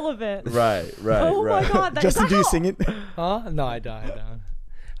through all of it. Right. Oh right. my god! That, Justin, is do you that sing it? Huh? No, I don't.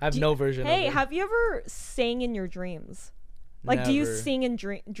 I have no version Hey, of it. have you ever sang in your dreams? Like, do you Never. sing in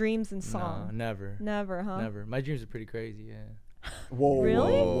dreams and No, song? never. Never, huh? Never. My dreams are pretty crazy, yeah. Whoa.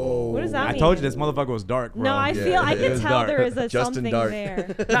 Really? Whoa. What does that I mean? told you this motherfucker was dark, bro. No, I Yeah, feel I it can was tell dark. there is a Justin something Dark.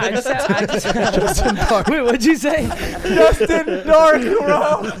 there. No, I just Justin Park. wait, what'd you say? Justin Dark,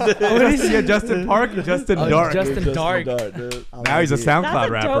 bro. What is he? Justin Park? Justin Oh, Dark. Justin Dark. dude. Now he's a SoundCloud That's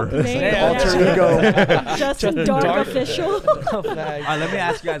a rapper. dope name. Yeah. Alter ego. Justin Dark, Dark. official. All right, let me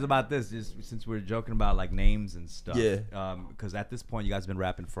ask you guys about this, just since we're joking about like names and stuff. Yeah. Because at this point, you guys have been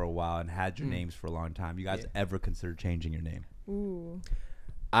rapping for a while and had your names for a long time. You guys ever consider changing your name? Ooh.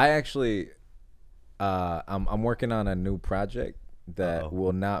 I actually, I'm working on a new project that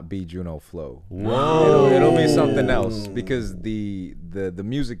will not be Junoflo. Whoa. It'll be something else because the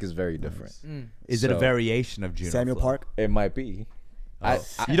music is very different. Is it a So- variation of Junoflo? Samuel Park. It might be.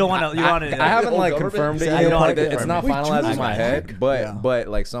 You don't want to. You want to. I haven't like government? confirmed it Samuel yet. Park Like, it's confirmed not it. finalized in my head, but Yeah. but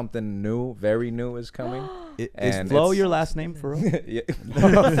like something new, very new is coming. Is And Flo it's- your last name for real? Yeah.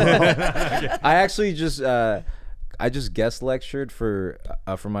 I actually just I just guest lectured for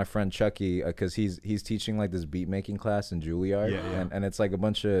my friend Chucky because he's teaching like this beat making class in Juilliard, and it's like a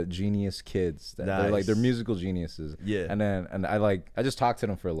bunch of genius kids that they're like they're Nice. musical geniuses. Yeah. And I just talked to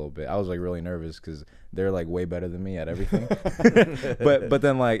them for a little bit. I was like really nervous because they're like way better than me at everything. but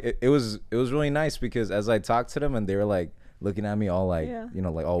then like it was really nice because as I talked to them and they were like looking at me all like you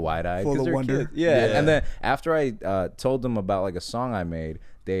know like all wide eyed Full of wonder. Yeah. Yeah. And then after I told them about like a song I made,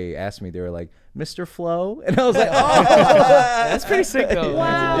 they asked me, they were like, Mr. Flo, and I was like, oh, That's pretty sick though.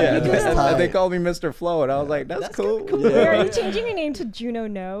 Wow. yeah. You do that. And they called me Mr. Flo, and I was like, that's cool. Wait, are you changing your name to Juno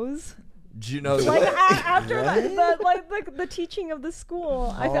Knows? Juno. Like after the teaching of the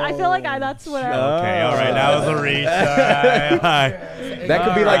school, I feel like that's what. Okay, all right, that was a reach. All right. That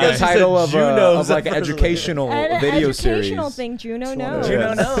could be like a title of like an educational video educational series. thing. Juno Knows.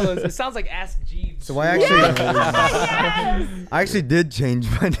 Juno knows. It sounds like Ask Jeeves. So I actually did change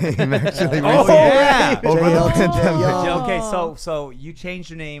my name actually. Oh, recently. yeah. Over the pandemic. Yeah, okay, so you changed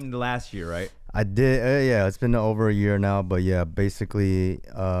your name last year, right? I did. Yeah, it's been over a year now, but yeah, basically,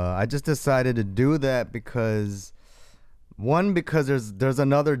 I just decided to do that because. One, because there's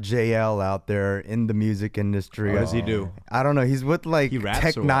another JL out there in the music industry. What does he do? I don't know. He's with like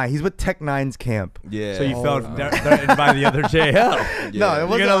Tech Nine. He's with Tech Nine's camp. Yeah. So you felt threatened by the other JL. No, it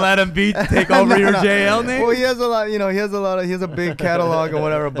You're gonna let him take over your JL name? Well, he has a lot. You know, he has a big catalog and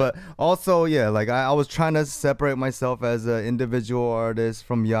whatever. But also, yeah, like I was trying to separate myself as an individual artist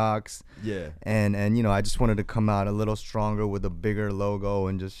from Yachts. Yeah. And you know, I just wanted to come out a little stronger with a bigger logo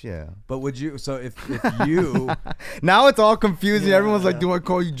and just But would you? So if you now it's all confusing. Everyone's like, do I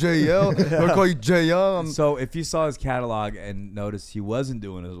call you JL? Do I call you JL? So if you saw his catalog and noticed he wasn't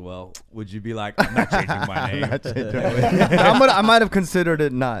doing as well, would you be like, I'm not changing my name? I might have considered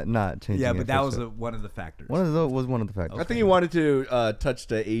it not changing. Yeah, it but that for was sure. one of the factors. was one of the factors. I think he wanted to touch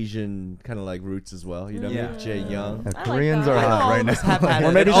the Asian kind of like roots as well. You know, Yeah. Jay Young. Yeah, I like Koreans that. are I know hot all right of now. us have had Or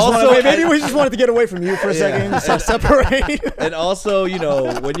it. maybe, maybe we just wanted to get away from you for a second and start separate. And also, you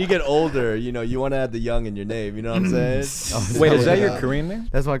know, when you get older, you know, you want to add the young in your name. You know what I'm saying? Wait, is that your Korean name?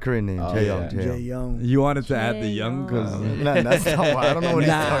 That's my Korean name, Oh, Jae yeah. Young. Jay Young. You wanted to add the young because That's not why. I don't know what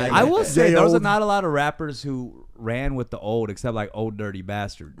he's talking about. I will say Jay there was Old. not a lot of rappers who ran with the old, except like Old Dirty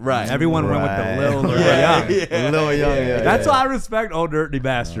Bastard. Right. Everyone went with Right. the Lil or Yeah, Young. yeah. Lil Young, yeah. That's why I respect Old Dirty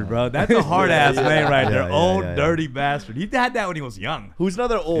Bastard, bro. That's a hard ass name right there. Yeah, Old yeah. Dirty Bastard. He had that when he was young. Who's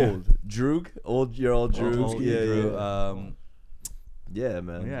another old? Droog? Your old Droog? Old Yeah, Drew. yeah. Yeah,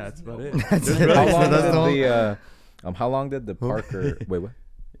 man. Yeah, that's about it. That's it. How long That's did all. how long did the Parker wait what?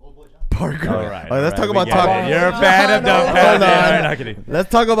 Parker. All right. Let's talk we about get Parker. it. You're a fan of Dumbfoundead. All right, not kidding. Let's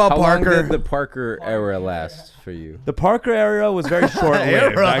talk about How long Parker. did the Parker era last for you? The Parker era was very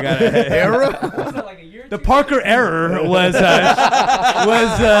short-lived. The Parker error was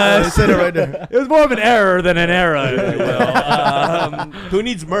Said it right there. it was more of an error than an era, if you will. Who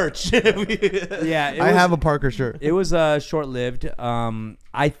needs merch? Yeah, I have a Parker shirt. It was short-lived.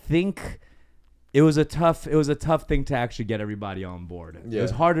 I think it was a tough thing to actually get everybody on board. It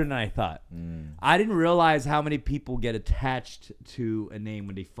was Yeah. harder than I thought. I didn't realize how many people get attached to a name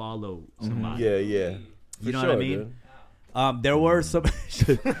when they follow somebody. Yeah, yeah. You know what I mean? There were some.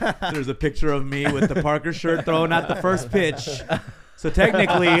 There's a picture of me with the Parker shirt throwing out the first pitch. So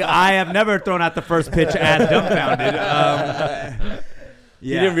technically, I have never thrown out the first pitch as Dumbfoundead.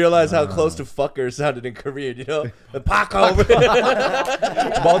 You didn't realize how close to fucker sounded in Korean, you know? The Paco.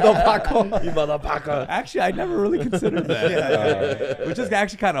 Paco. Actually, I never really considered that, which is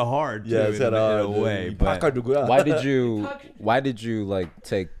actually kind of hard. Yeah, too, it's in hard. a way. Paco But 누구야? Why did you like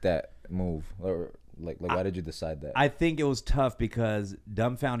take that move? Or like why did you decide that? I think it was tough because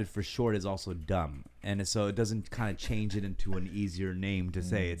Dumbfoundead for short is also dumb, and so it doesn't kind of change it into an easier name to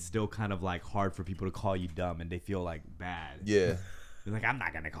say. It's still kind of like hard for people to call you dumb, and they feel like bad. Yeah. They're like, I'm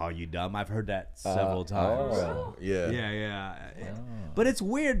not gonna call you dumb. I've heard that several times. Yeah. Yeah. But it's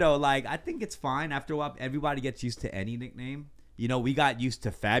weird though. Like, I think it's fine. After a while, everybody gets used to any nickname. You know, we got used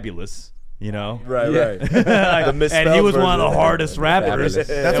to Fabulous. You know, Right. Like, The misspelled and he was one of the version. hardest rappers.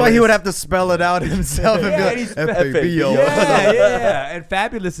 That's why he would have to spell it out himself. Yeah, and he's be like, F-A-B-O. Yeah. And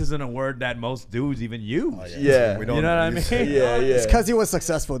fabulous isn't a word that most dudes even use. Yeah. We You don't know what I mean? use Yeah, yeah. It's because he was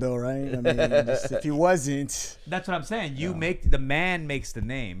successful, though, right? I mean, just, if he wasn't, That's what I'm saying. You make the man makes the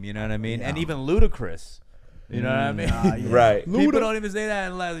name. You know what I mean? And even Ludacris. You know what I mean? Right. People don't even say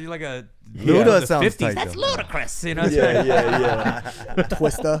that unless you're like a Luda the sounds 50s. tight, That's though. ludicrous. You know what I'm saying? Yeah.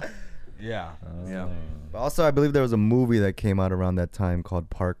 Twister. Yeah. Yeah. But also, I believe there was a movie that came out around that time called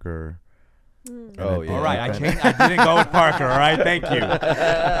Parker. Oh, yeah. All right, I didn't go with Parker. All right, thank you.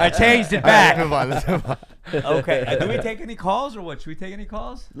 I changed it back. Okay. Do we take any calls or what? Should we take any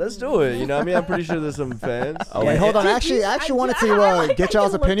calls? Let's do it. You know what I mean? I'm pretty sure there's some fans. Wait, hold on. I actually wanted to like get how y'all's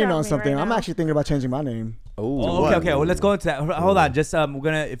you looked opinion at on me something. right I'm now. actually thinking about changing my name. Oh, okay. Well, let's go into that. Hold on. Just we're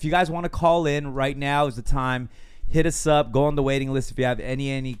gonna. If you guys want to call in right now is the time. Hit us up. Go on the waiting list if you have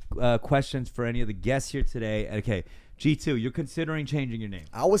any questions for any of the guests here today. Okay, G2. You're considering changing your name.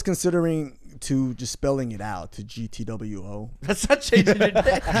 I was considering to just spelling it out to GTWO. That's not changing your name.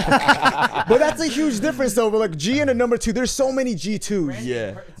 But that's a huge difference though. But like G and a number 2, there's so many G2s.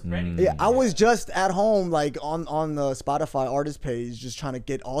 Yeah. Yeah, I was just at home, like on the Spotify artist page, just trying to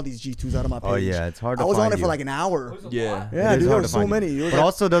get all these G2s out of my page. Oh yeah, it's hard to I was find on it you. for like an hour. Yeah. Yeah, It is dude, there hard were to so find you. many. It was But like-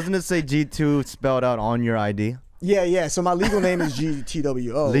 also, doesn't it say G2 spelled out on your ID? yeah. So my legal name is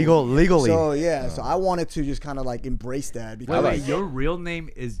GTWO. Legally. So yeah, so I wanted to just kind of like embrace that because Wait, your real name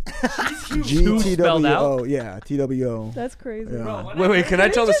is G2 spelled out? GTWO. Yeah, TWO. That's crazy. Yeah. Wait. Can I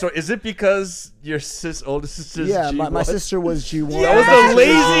tell the story? Is it because your older sister's Yeah, G1? my sister was G1. That was the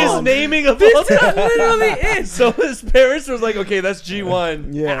laziest Um, naming of all time. Literally is. So his parents was like, okay, that's G1.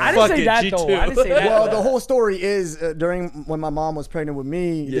 Yeah. I didn't Fuck say it, that G2. though. I didn't say that. Well, the whole story is during when my mom was pregnant with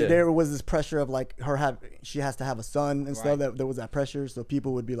me, Yeah. there was this pressure of like she has to have a son and stuff. That there was that pressure, so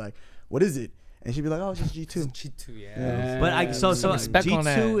people would be like, "What is it?" And she'd be like, "Oh, it's just G2." G2, yeah. But so respect on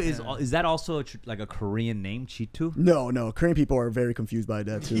G2 that. is that also like a Korean name, G2? No, Korean people are very confused by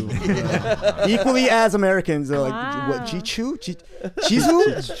that too. Equally as Americans, they're like, "What G2?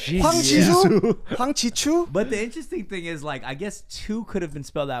 Jisu? Hwang Jisu? Hwang Jichu?" But the interesting thing is, like, I guess 2 could have been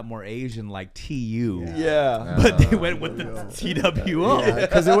spelled out more Asian, like TU. Yeah. But they went with the TWO.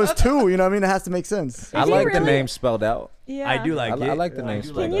 Because it was 2, you know what I mean? It has to make sense. I Is he like the really? name spelled out. Yeah. I do like it. I like the name do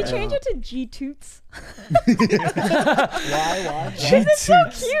spelled Can out. you change it to G-Toots? Why? It's so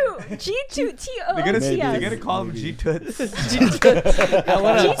cute. G-Toot-T-O-T-S. They're gonna call him G-Toots.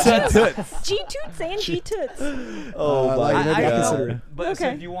 G-Toots and G-Toots. Oh my like, maybe I'll god. consider it. But so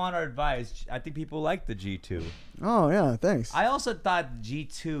Okay. if you want our advice, I think people like the G2. Oh yeah, thanks. I also thought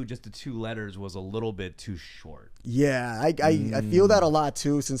G2, just the 2 letters, was a little bit too short. Yeah, I feel that a lot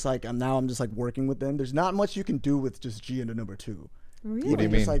too. Since like I'm just like working with them. There's not much you can do with just G and the number 2. Really? What do you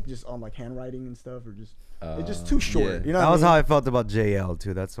Just mean? like just on like handwriting and stuff, or just it's just too short. yeah. You know, That what was I how mean? I felt about JL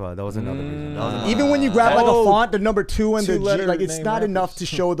too. That's why. That was another reason. That was Even when you grab like a font, the number 2 and the G, Two-letter like it's name not rappers. enough to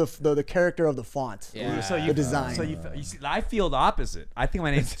show the character of the font. Yeah. So The design. So you see, I feel the opposite. I think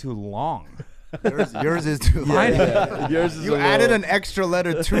my name's too long. yours is too long. Yours is You a added little- an extra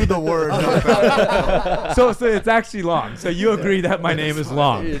letter to the word. so it's actually long. So you agree that my name is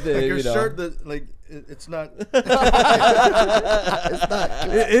long. You Like did, your you know. shirt, it's not.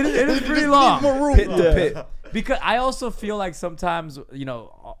 It is pretty long. Pit to pit. Because I also feel like sometimes, you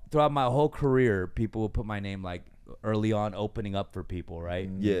know, throughout my whole career, people will put my name like early on opening up for people, right?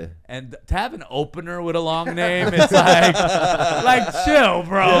 Yeah. And to have an opener with a long name, it's like chill,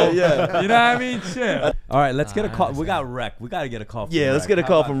 bro. Yeah. You know what I mean? Chill. All right, let's get a call. We got Rec. We got to get a call from Yeah, let's Rec. get a How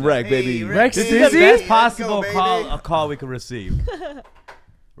call about from that? Rec, baby. Rex This is is the busy? best possible Let's go, call we could receive.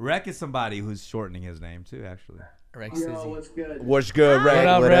 Rec is somebody who's shortening his name too, actually. Rex Yo, Izzy. what's good? What's good, Rec? What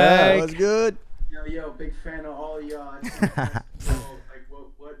up, What Rec? That was good. Yo, big fan of all y'all. I just wanna know, like,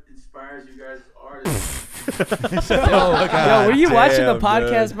 what inspires you guys as artists? Yo, were you watching the damn,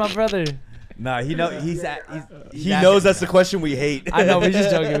 podcast, dude. my brother? Nah, he know he's He knows that's the question we hate. I know, we're just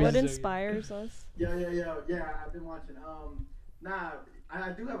joking. we're What just joking. inspires us? Yeah, I've been watching. Nah, I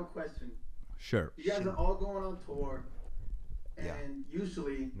do have a question. Sure. You guys are all going on tour, and Yeah.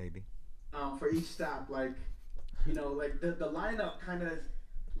 usually, Maybe. for each stop, like, you know, like the lineup kind of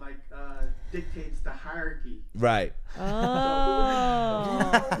like dictates the hierarchy. Right. Oh.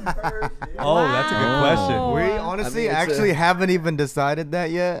 Oh, that's a good question. Wow. We honestly it's actually haven't even decided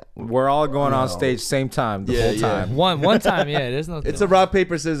that yet. We're all going on stage same time the Yeah, whole yeah. time. One time, yeah. There's no. It's a rock,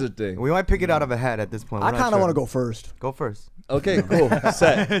 paper, scissors thing. We might pick it out of a hat at this point. I kind of want to go first. Go first. Okay, cool.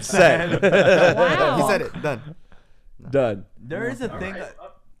 Set. Wow. He said it. Done. Done. There is a thing.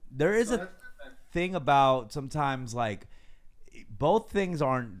 There is a thing about sometimes like both things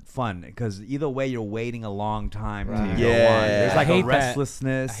aren't fun because either way you're waiting a long time to go on. Yeah. There's I like hate a that.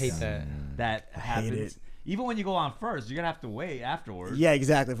 restlessness. I hate that. That happens. it. Even when you go on first, you're gonna have to wait afterwards. Yeah,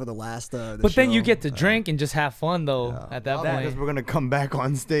 exactly for the last. The But then you show. get to drink and just have fun though. At that Because point. we're gonna come back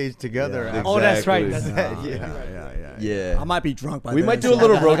on stage together. Yeah. after. Oh, that's right. Exactly. That's Yeah. I might be drunk by We then. might do so a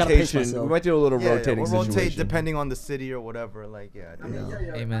little I gotta pace rotation. myself. We might do a little Yeah, rotating we'll rotate situation. depending on the city or whatever. Like, yeah. I mean,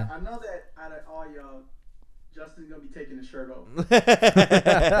 yeah. Amen. I know that out of all y'all, Justin's gonna be taking the shirt off.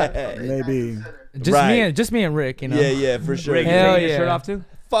 Maybe. just Right. me and Rick. You know. Yeah, for sure. Rick, you Hell taking your yeah. shirt off too?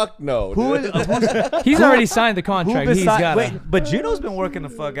 fuck no. Who dude. is? He's already signed the contract. He's got Wait, but Juno's been working the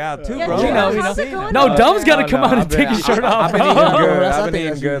fuck out too, Yeah, bro. Juno, how's it going? No, Dumb's got to come out and I've been- take his shirt off. I've been bro. eating good. That's- I I've been think eating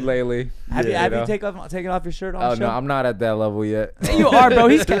that's good lately. Have you know? taken off your shirt on Oh the show? no, I'm not at that level yet. You are, bro.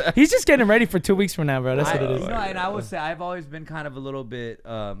 He's just getting ready for 2 weeks from now, bro. That's what it is. You know, and I would say I've always been kind of a little bit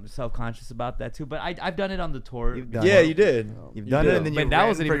self-conscious about that too. But I've done it on the tour. You've done Yeah, it. you did. You've done it, and then But you that ran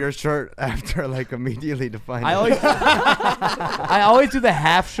wasn't for even- your shirt after like immediately to find I it. always, I always do the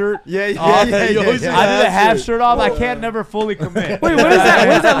half shirt. yeah, yeah, off. yeah, you yeah, always yeah. do I do the half half shirt. shirt off. I can't never fully commit. Wait, what is that?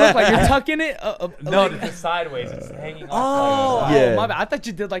 What does that look like? You're tucking it? No, it's sideways. It's hanging off. Oh, Yeah. my bad. I thought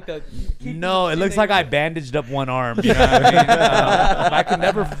you did like the. No, it looks like I bandaged up one arm. You know what I mean? I can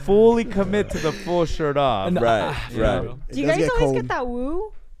never fully commit to the full shirt off. Right, You right. know? Do you does guys get always cold. get that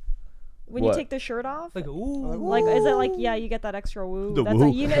woo when What? you take the shirt off? Like, ooh. Like, is it like, yeah, you get that extra woo? The That's woo.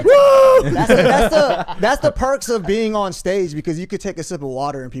 Like, you know, it's That's the perks of being on stage because you could take a sip of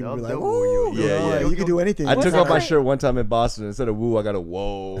water and people be like, They'll "Woo!" woo you. You know, Yeah, like, yeah. you could do anything. I What's took that off my like? shirt one time in Boston. Instead of woo, I got a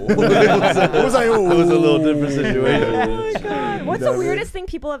whoa. it was like, it was a little different situation. oh my god. What's You the know what I mean? weirdest thing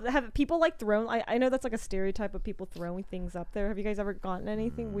people have people like thrown? I know that's like a stereotype of people throwing things up there. Have you guys ever gotten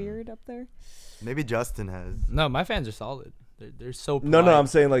anything weird up there? Maybe Justin has. No, my fans are solid. They're so polite. No, I'm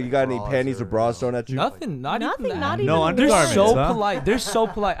saying like you got any Bras panties or or- bras thrown at you? Nothing. Not Nothing, even that. not No even They're undergarments, so huh? polite. They're so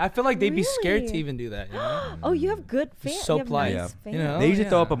polite. I feel like they'd be scared to Really? even do that. You know? Oh, you have good They're fans. so you have polite. nice You fans. know? They usually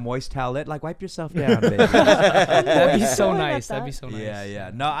throw yeah. up a moist towelette, like wipe yourself down, baby. That'd be Yeah. so I like nice. that. That'd be so nice. Yeah,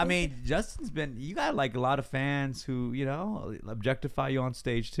 yeah. No, I mean, Justin's been. You got like a lot of fans who, you know, objectify you on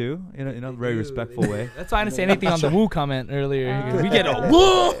stage too, in a very respectful way. That's why I didn't say anything on the woo comment earlier. Oh. We get a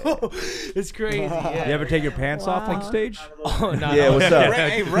woo. It's crazy. Yeah. You ever take your pants off on Wow. stage? Oh no. Yeah, no. what's up?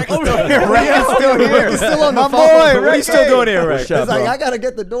 Hey, Rex still here. Rex is still here. He's still on the My phone. boy, What Rex. you still doing here, What's He's up, like, bro? I gotta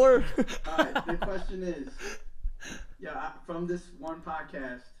get the door. Alright, the question is, from this one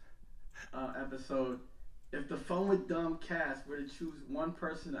podcast episode, if the Fun with Dumb cast were to choose one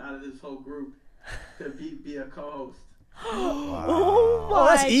person out of this whole group to be a co-host, Oh my Oh,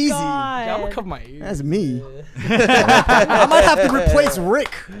 that's easy. god. Yeah, I'm gonna cover my ears. That's me. I might have to replace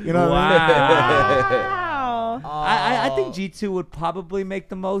Rick. You know what I mean? Wow. I think G2 would probably make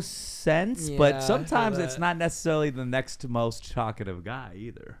the most sense, Yeah, I but feel sometimes it's that. not necessarily the next most talkative guy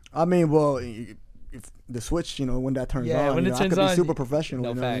either. I mean, well, if the switch, you know, when that turns Yeah, on, when you it know, turns I could on, be super professional. No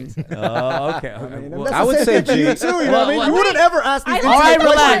you know what I mean? facts. Oh, okay. I mean, Well, that's I the would same say thing for you G. too. You know what I mean? You wouldn't ever ask these. all right, intimate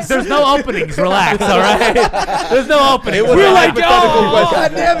relax. questions. There's no openings. Relax, all right? There's no openings. was We're a like, hypothetical oh, question.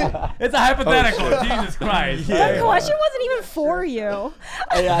 God damn it! it's a hypothetical. Jesus Christ. That question wasn't even for you.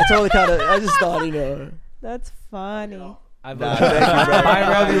 Yeah, I totally kind of. I just thought, you know. That's funny. I Nah, love thank you, bro.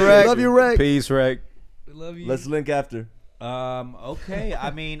 Love you, Rex. Love you, Rick. Peace, Rex. We love you. Let's link after. Okay. I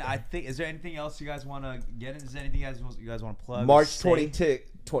mean, I think. Is there anything else you guys want to get in? Is there anything you guys want to plug? or March say? 20 tick.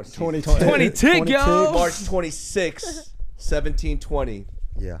 20 20 tick, yo. March 26, 1720.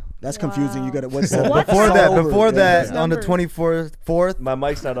 Yeah. That's confusing. You got to what's Well, What's before that, over? before that, Numbers. on the 24th, My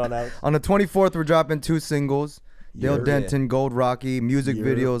mic's not on, Alex. on the 24th, we're dropping 2 singles. Dale Yeah. Denton, Gold Rocky, music Yeah.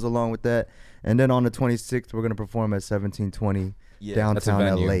 videos along with that. And then on the 26th, we're gonna perform at 1720 Yeah, that's a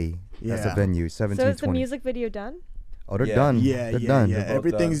downtown venue. LA. That's Yeah. a venue. So is the 1720. music video done? Oh, they're Yeah. done. Yeah, they're yeah, done. yeah. They're both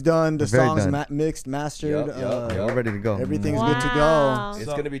Everything's done. done. The Very songs done. mixed, mastered. Yup, yup, yup. We're ready to go. Everything's Wow. good to go. It's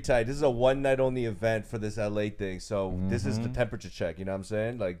So- gonna be tight. This is a one night only event for this LA thing. So this is the Mhm. temperature check. You know what I'm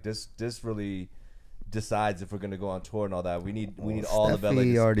saying? Like this really decides if we're gonna go on tour and all that. We need all of LA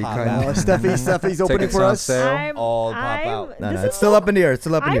Steffi to already pop kinda- out. Steffie's opening Tickets for on us. sale. All pop out. No, this no, is it's still so- up in the air. It's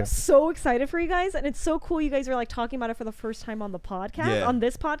still up in the I'm air. so excited for you guys, and it's so cool you guys are like talking about it for the first time on the podcast, Yeah. on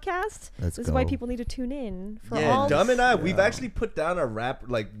this podcast. Let's This is why go. people need to tune in for Yeah, all. Dumb and I, we've actually put down our rap.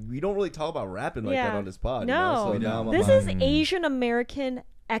 Like we don't really talk about rapping like that Yeah. on this pod. No, you know? So now I'm this like, is Asian American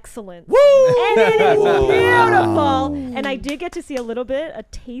excellence. Woo! And it is Whoa. beautiful. And I did get to see a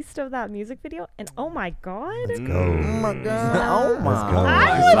taste of that music video, and oh my god. Let's go. Oh my god. Oh my. Let's go. I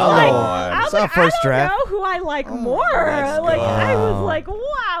was Let's like, go. I was It's our like, first I don't draft. know who I like more. let's Like, I was go. like,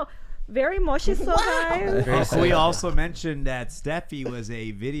 wow. Very mushiso, guys. We also mentioned that Steffi was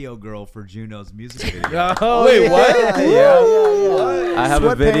a video girl for Juno's music video. Oh, Wait, what? I have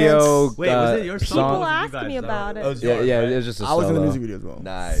a video. Sweatpants. Wait, was it your People song? asked me about it. Yeah, it was just a I was in the solo. music video as well.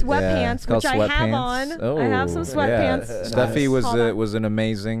 Nice. Sweatpants, it's called which I have Sweatpants. on. I have some Oh, sweatpants. yeah. Nice. Steffi Call that. was an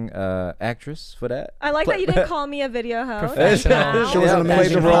amazing actress for that. I like that you didn't call me a video host. Professional. Wow. She was Yeah, an played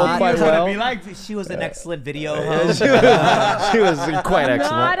amazing the role hot. quite well. Be like she was an excellent video she host. was quite Not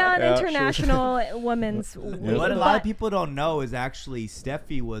excellent. on Yeah. International Women's Week. What a lot of people don't know is actually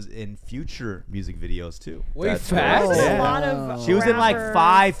Steffi was in Future music videos too. Wait, fast? There's Yeah. a lot of She was in like rappers.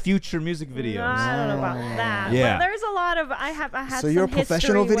 5 Future music videos. I don't know about that. Yeah. But there's a lot of I had So some you're a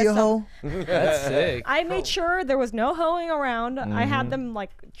professional history video with hoe? That's sick. I made sure there was no hoeing around. I had them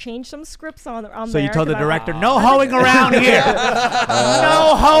like change some scripts on So there. you told the 'cause I- director, no hoeing around here.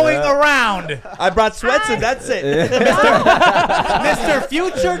 No hoeing around. I brought sweats and that's it. Mr.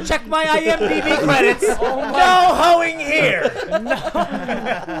 Future, check my IMDb credits. No hoeing here.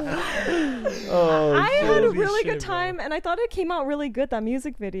 I had a really good time, and I thought it came out really good. That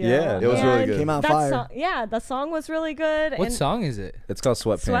music video. Yeah, it was really And good. Came out that fire. song, yeah, the song was really good. What and song is it? It's called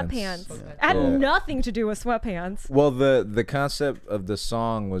Sweatpants. Sweatpants. It had Yeah. nothing to do with sweatpants. Well, the concept of the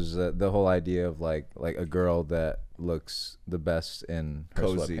song was the whole idea of like a girl that looks the best in her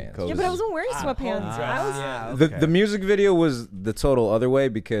Cozy, sweatpants. cozy. Yeah, but I wasn't wearing sweatpants. I was. The music video was the total other way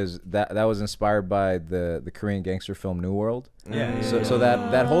because that was inspired by the Korean gangster film New World. Yeah. So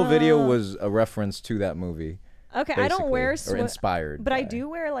that whole video was a reference to that movie. Okay, I don't wear basically, or inspired, but I by. do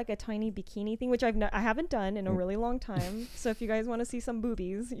wear like a tiny bikini thing, which I haven't done in a really long time. So if you guys want to see some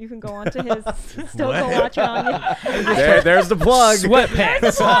boobies, you can go onto his. Still go watch it on. There's the plug. Sweatpants.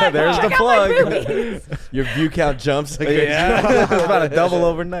 There's the Check out my plug. boobies. Your view count jumps. Like It's about to double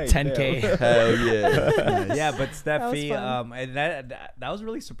overnight. 10K. Hell yeah. Yeah, but Steffi, fun. and that was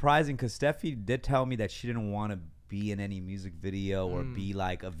really surprising because Steffi did tell me that she didn't want to be in any music video or be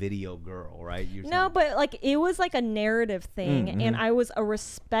like a video girl, right? No, but like it was like a narrative thing, and I was a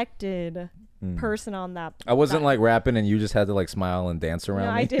respected person on that. I wasn't like rapping and you just had to like smile and dance around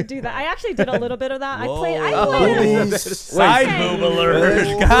No, me. I did do that. I actually did a little bit of that. I played. Side boob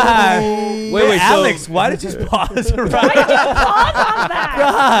alert. God. Wait, Alex, why did you pause? Why did you pause on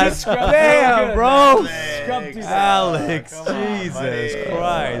that? God damn, bro. Alex, Jesus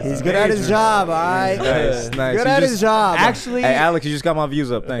Christ. He's good at his job, all right? Nice. Good You at just- his job. Actually, Hey, Alex, you just got my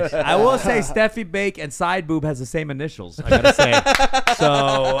views up. Thanks. I will say Steffi Baik and Side Boob has the same initials, I gotta say.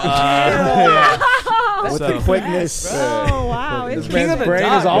 So, With So- the quickness. Oh wow! It's This man's of the brain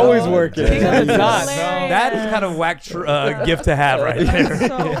dot, is always bro. working. King of the dot, bro. that is kind of whack gift to have right there.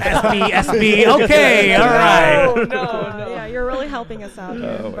 So- SB, okay, all right. Yeah, you're really helping us out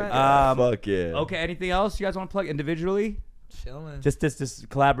here. But Fuck yeah. Okay, anything else you guys want to plug individually? Chilling. Just this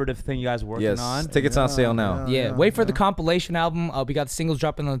collaborative thing you guys are working Yes. on? Tickets on sale now. Yeah, wait for the compilation album. We got the singles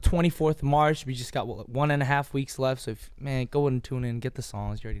dropping on the 24th of March. We just got 1.5 weeks left. So, go and tune in, get the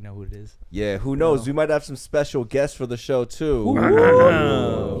songs. You already know who it is. Yeah, who knows? We might have some special guests for the show too.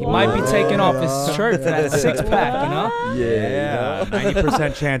 He might be taking off his shirt for that 6-pack, you know? Yeah,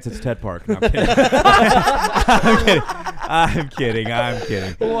 90% chance it's Ted Park. No, I'm kidding. I'm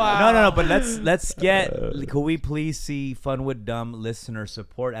kidding. Wow. No. But let's get. Could we please see Fun with Dumb listener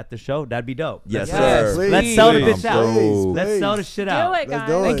support at the show? That'd be dope. Yes, Let's- sir. Let's sell the Please. bitch out. Please. Let's sell the shit out. do it, Let's guys.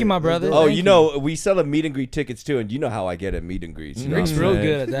 do it. Thank you, my brother. Oh, Thank you know, we sell a meet and greet tickets too, and you know how I get at meet and greets. You know Rick's what I'm real saying?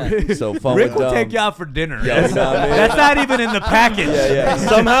 good at that. So Fun Rick with will Dumb. take you out for dinner. Yeah, you know what I mean? That's not even in the package. Yeah.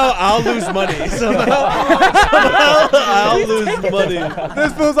 Somehow I'll lose money. Somehow I'll lose money.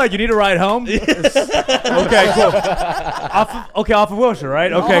 This feels like you need a ride home. Okay, cool. Off of Wilshire,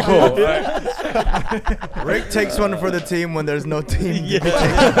 right? Okay, cool. All right. Rick takes one for the team when there's no team.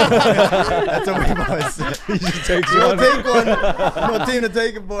 That's what we always say. He just takes one. Take one. No team to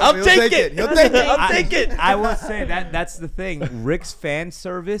take it for. I'll He'll take it. it. He'll take it. I'll take it. I will say that's the thing. Rick's fan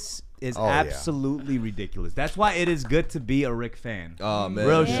service is Oh, yeah. absolutely ridiculous. That's why it is good to be a Rick fan. Oh man.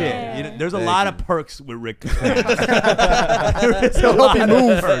 Real Yeah. shit. You know, there's a Thank lot you. of perks with Rick fans. There is a lot of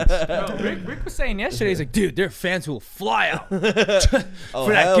perks. Rick was saying yesterday, he's like, dude, there are fans who will fly out Oh,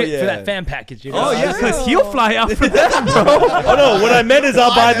 for hell that yeah. for that fan package. You know? Oh yeah, because he'll fly out for them, bro. Oh no, what I meant is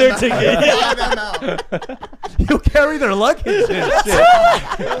I'll buy their ticket. He'll carry their luggage and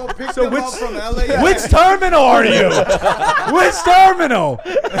shit. So which Which terminal are you? Which terminal?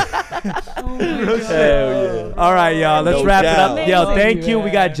 Hell yeah. All right, y'all. Let's No wrap it doubt. up. Yo, Amazing. thank you. We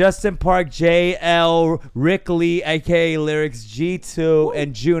got Justin Park, JL, Rick Lee, aka Lyricks, G2,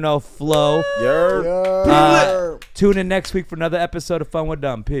 and Junoflo. Tune in next week for another episode of Fun with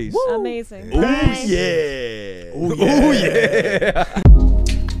Dumb. Peace. Amazing. Ooh Bye. yeah. Ooh, yeah.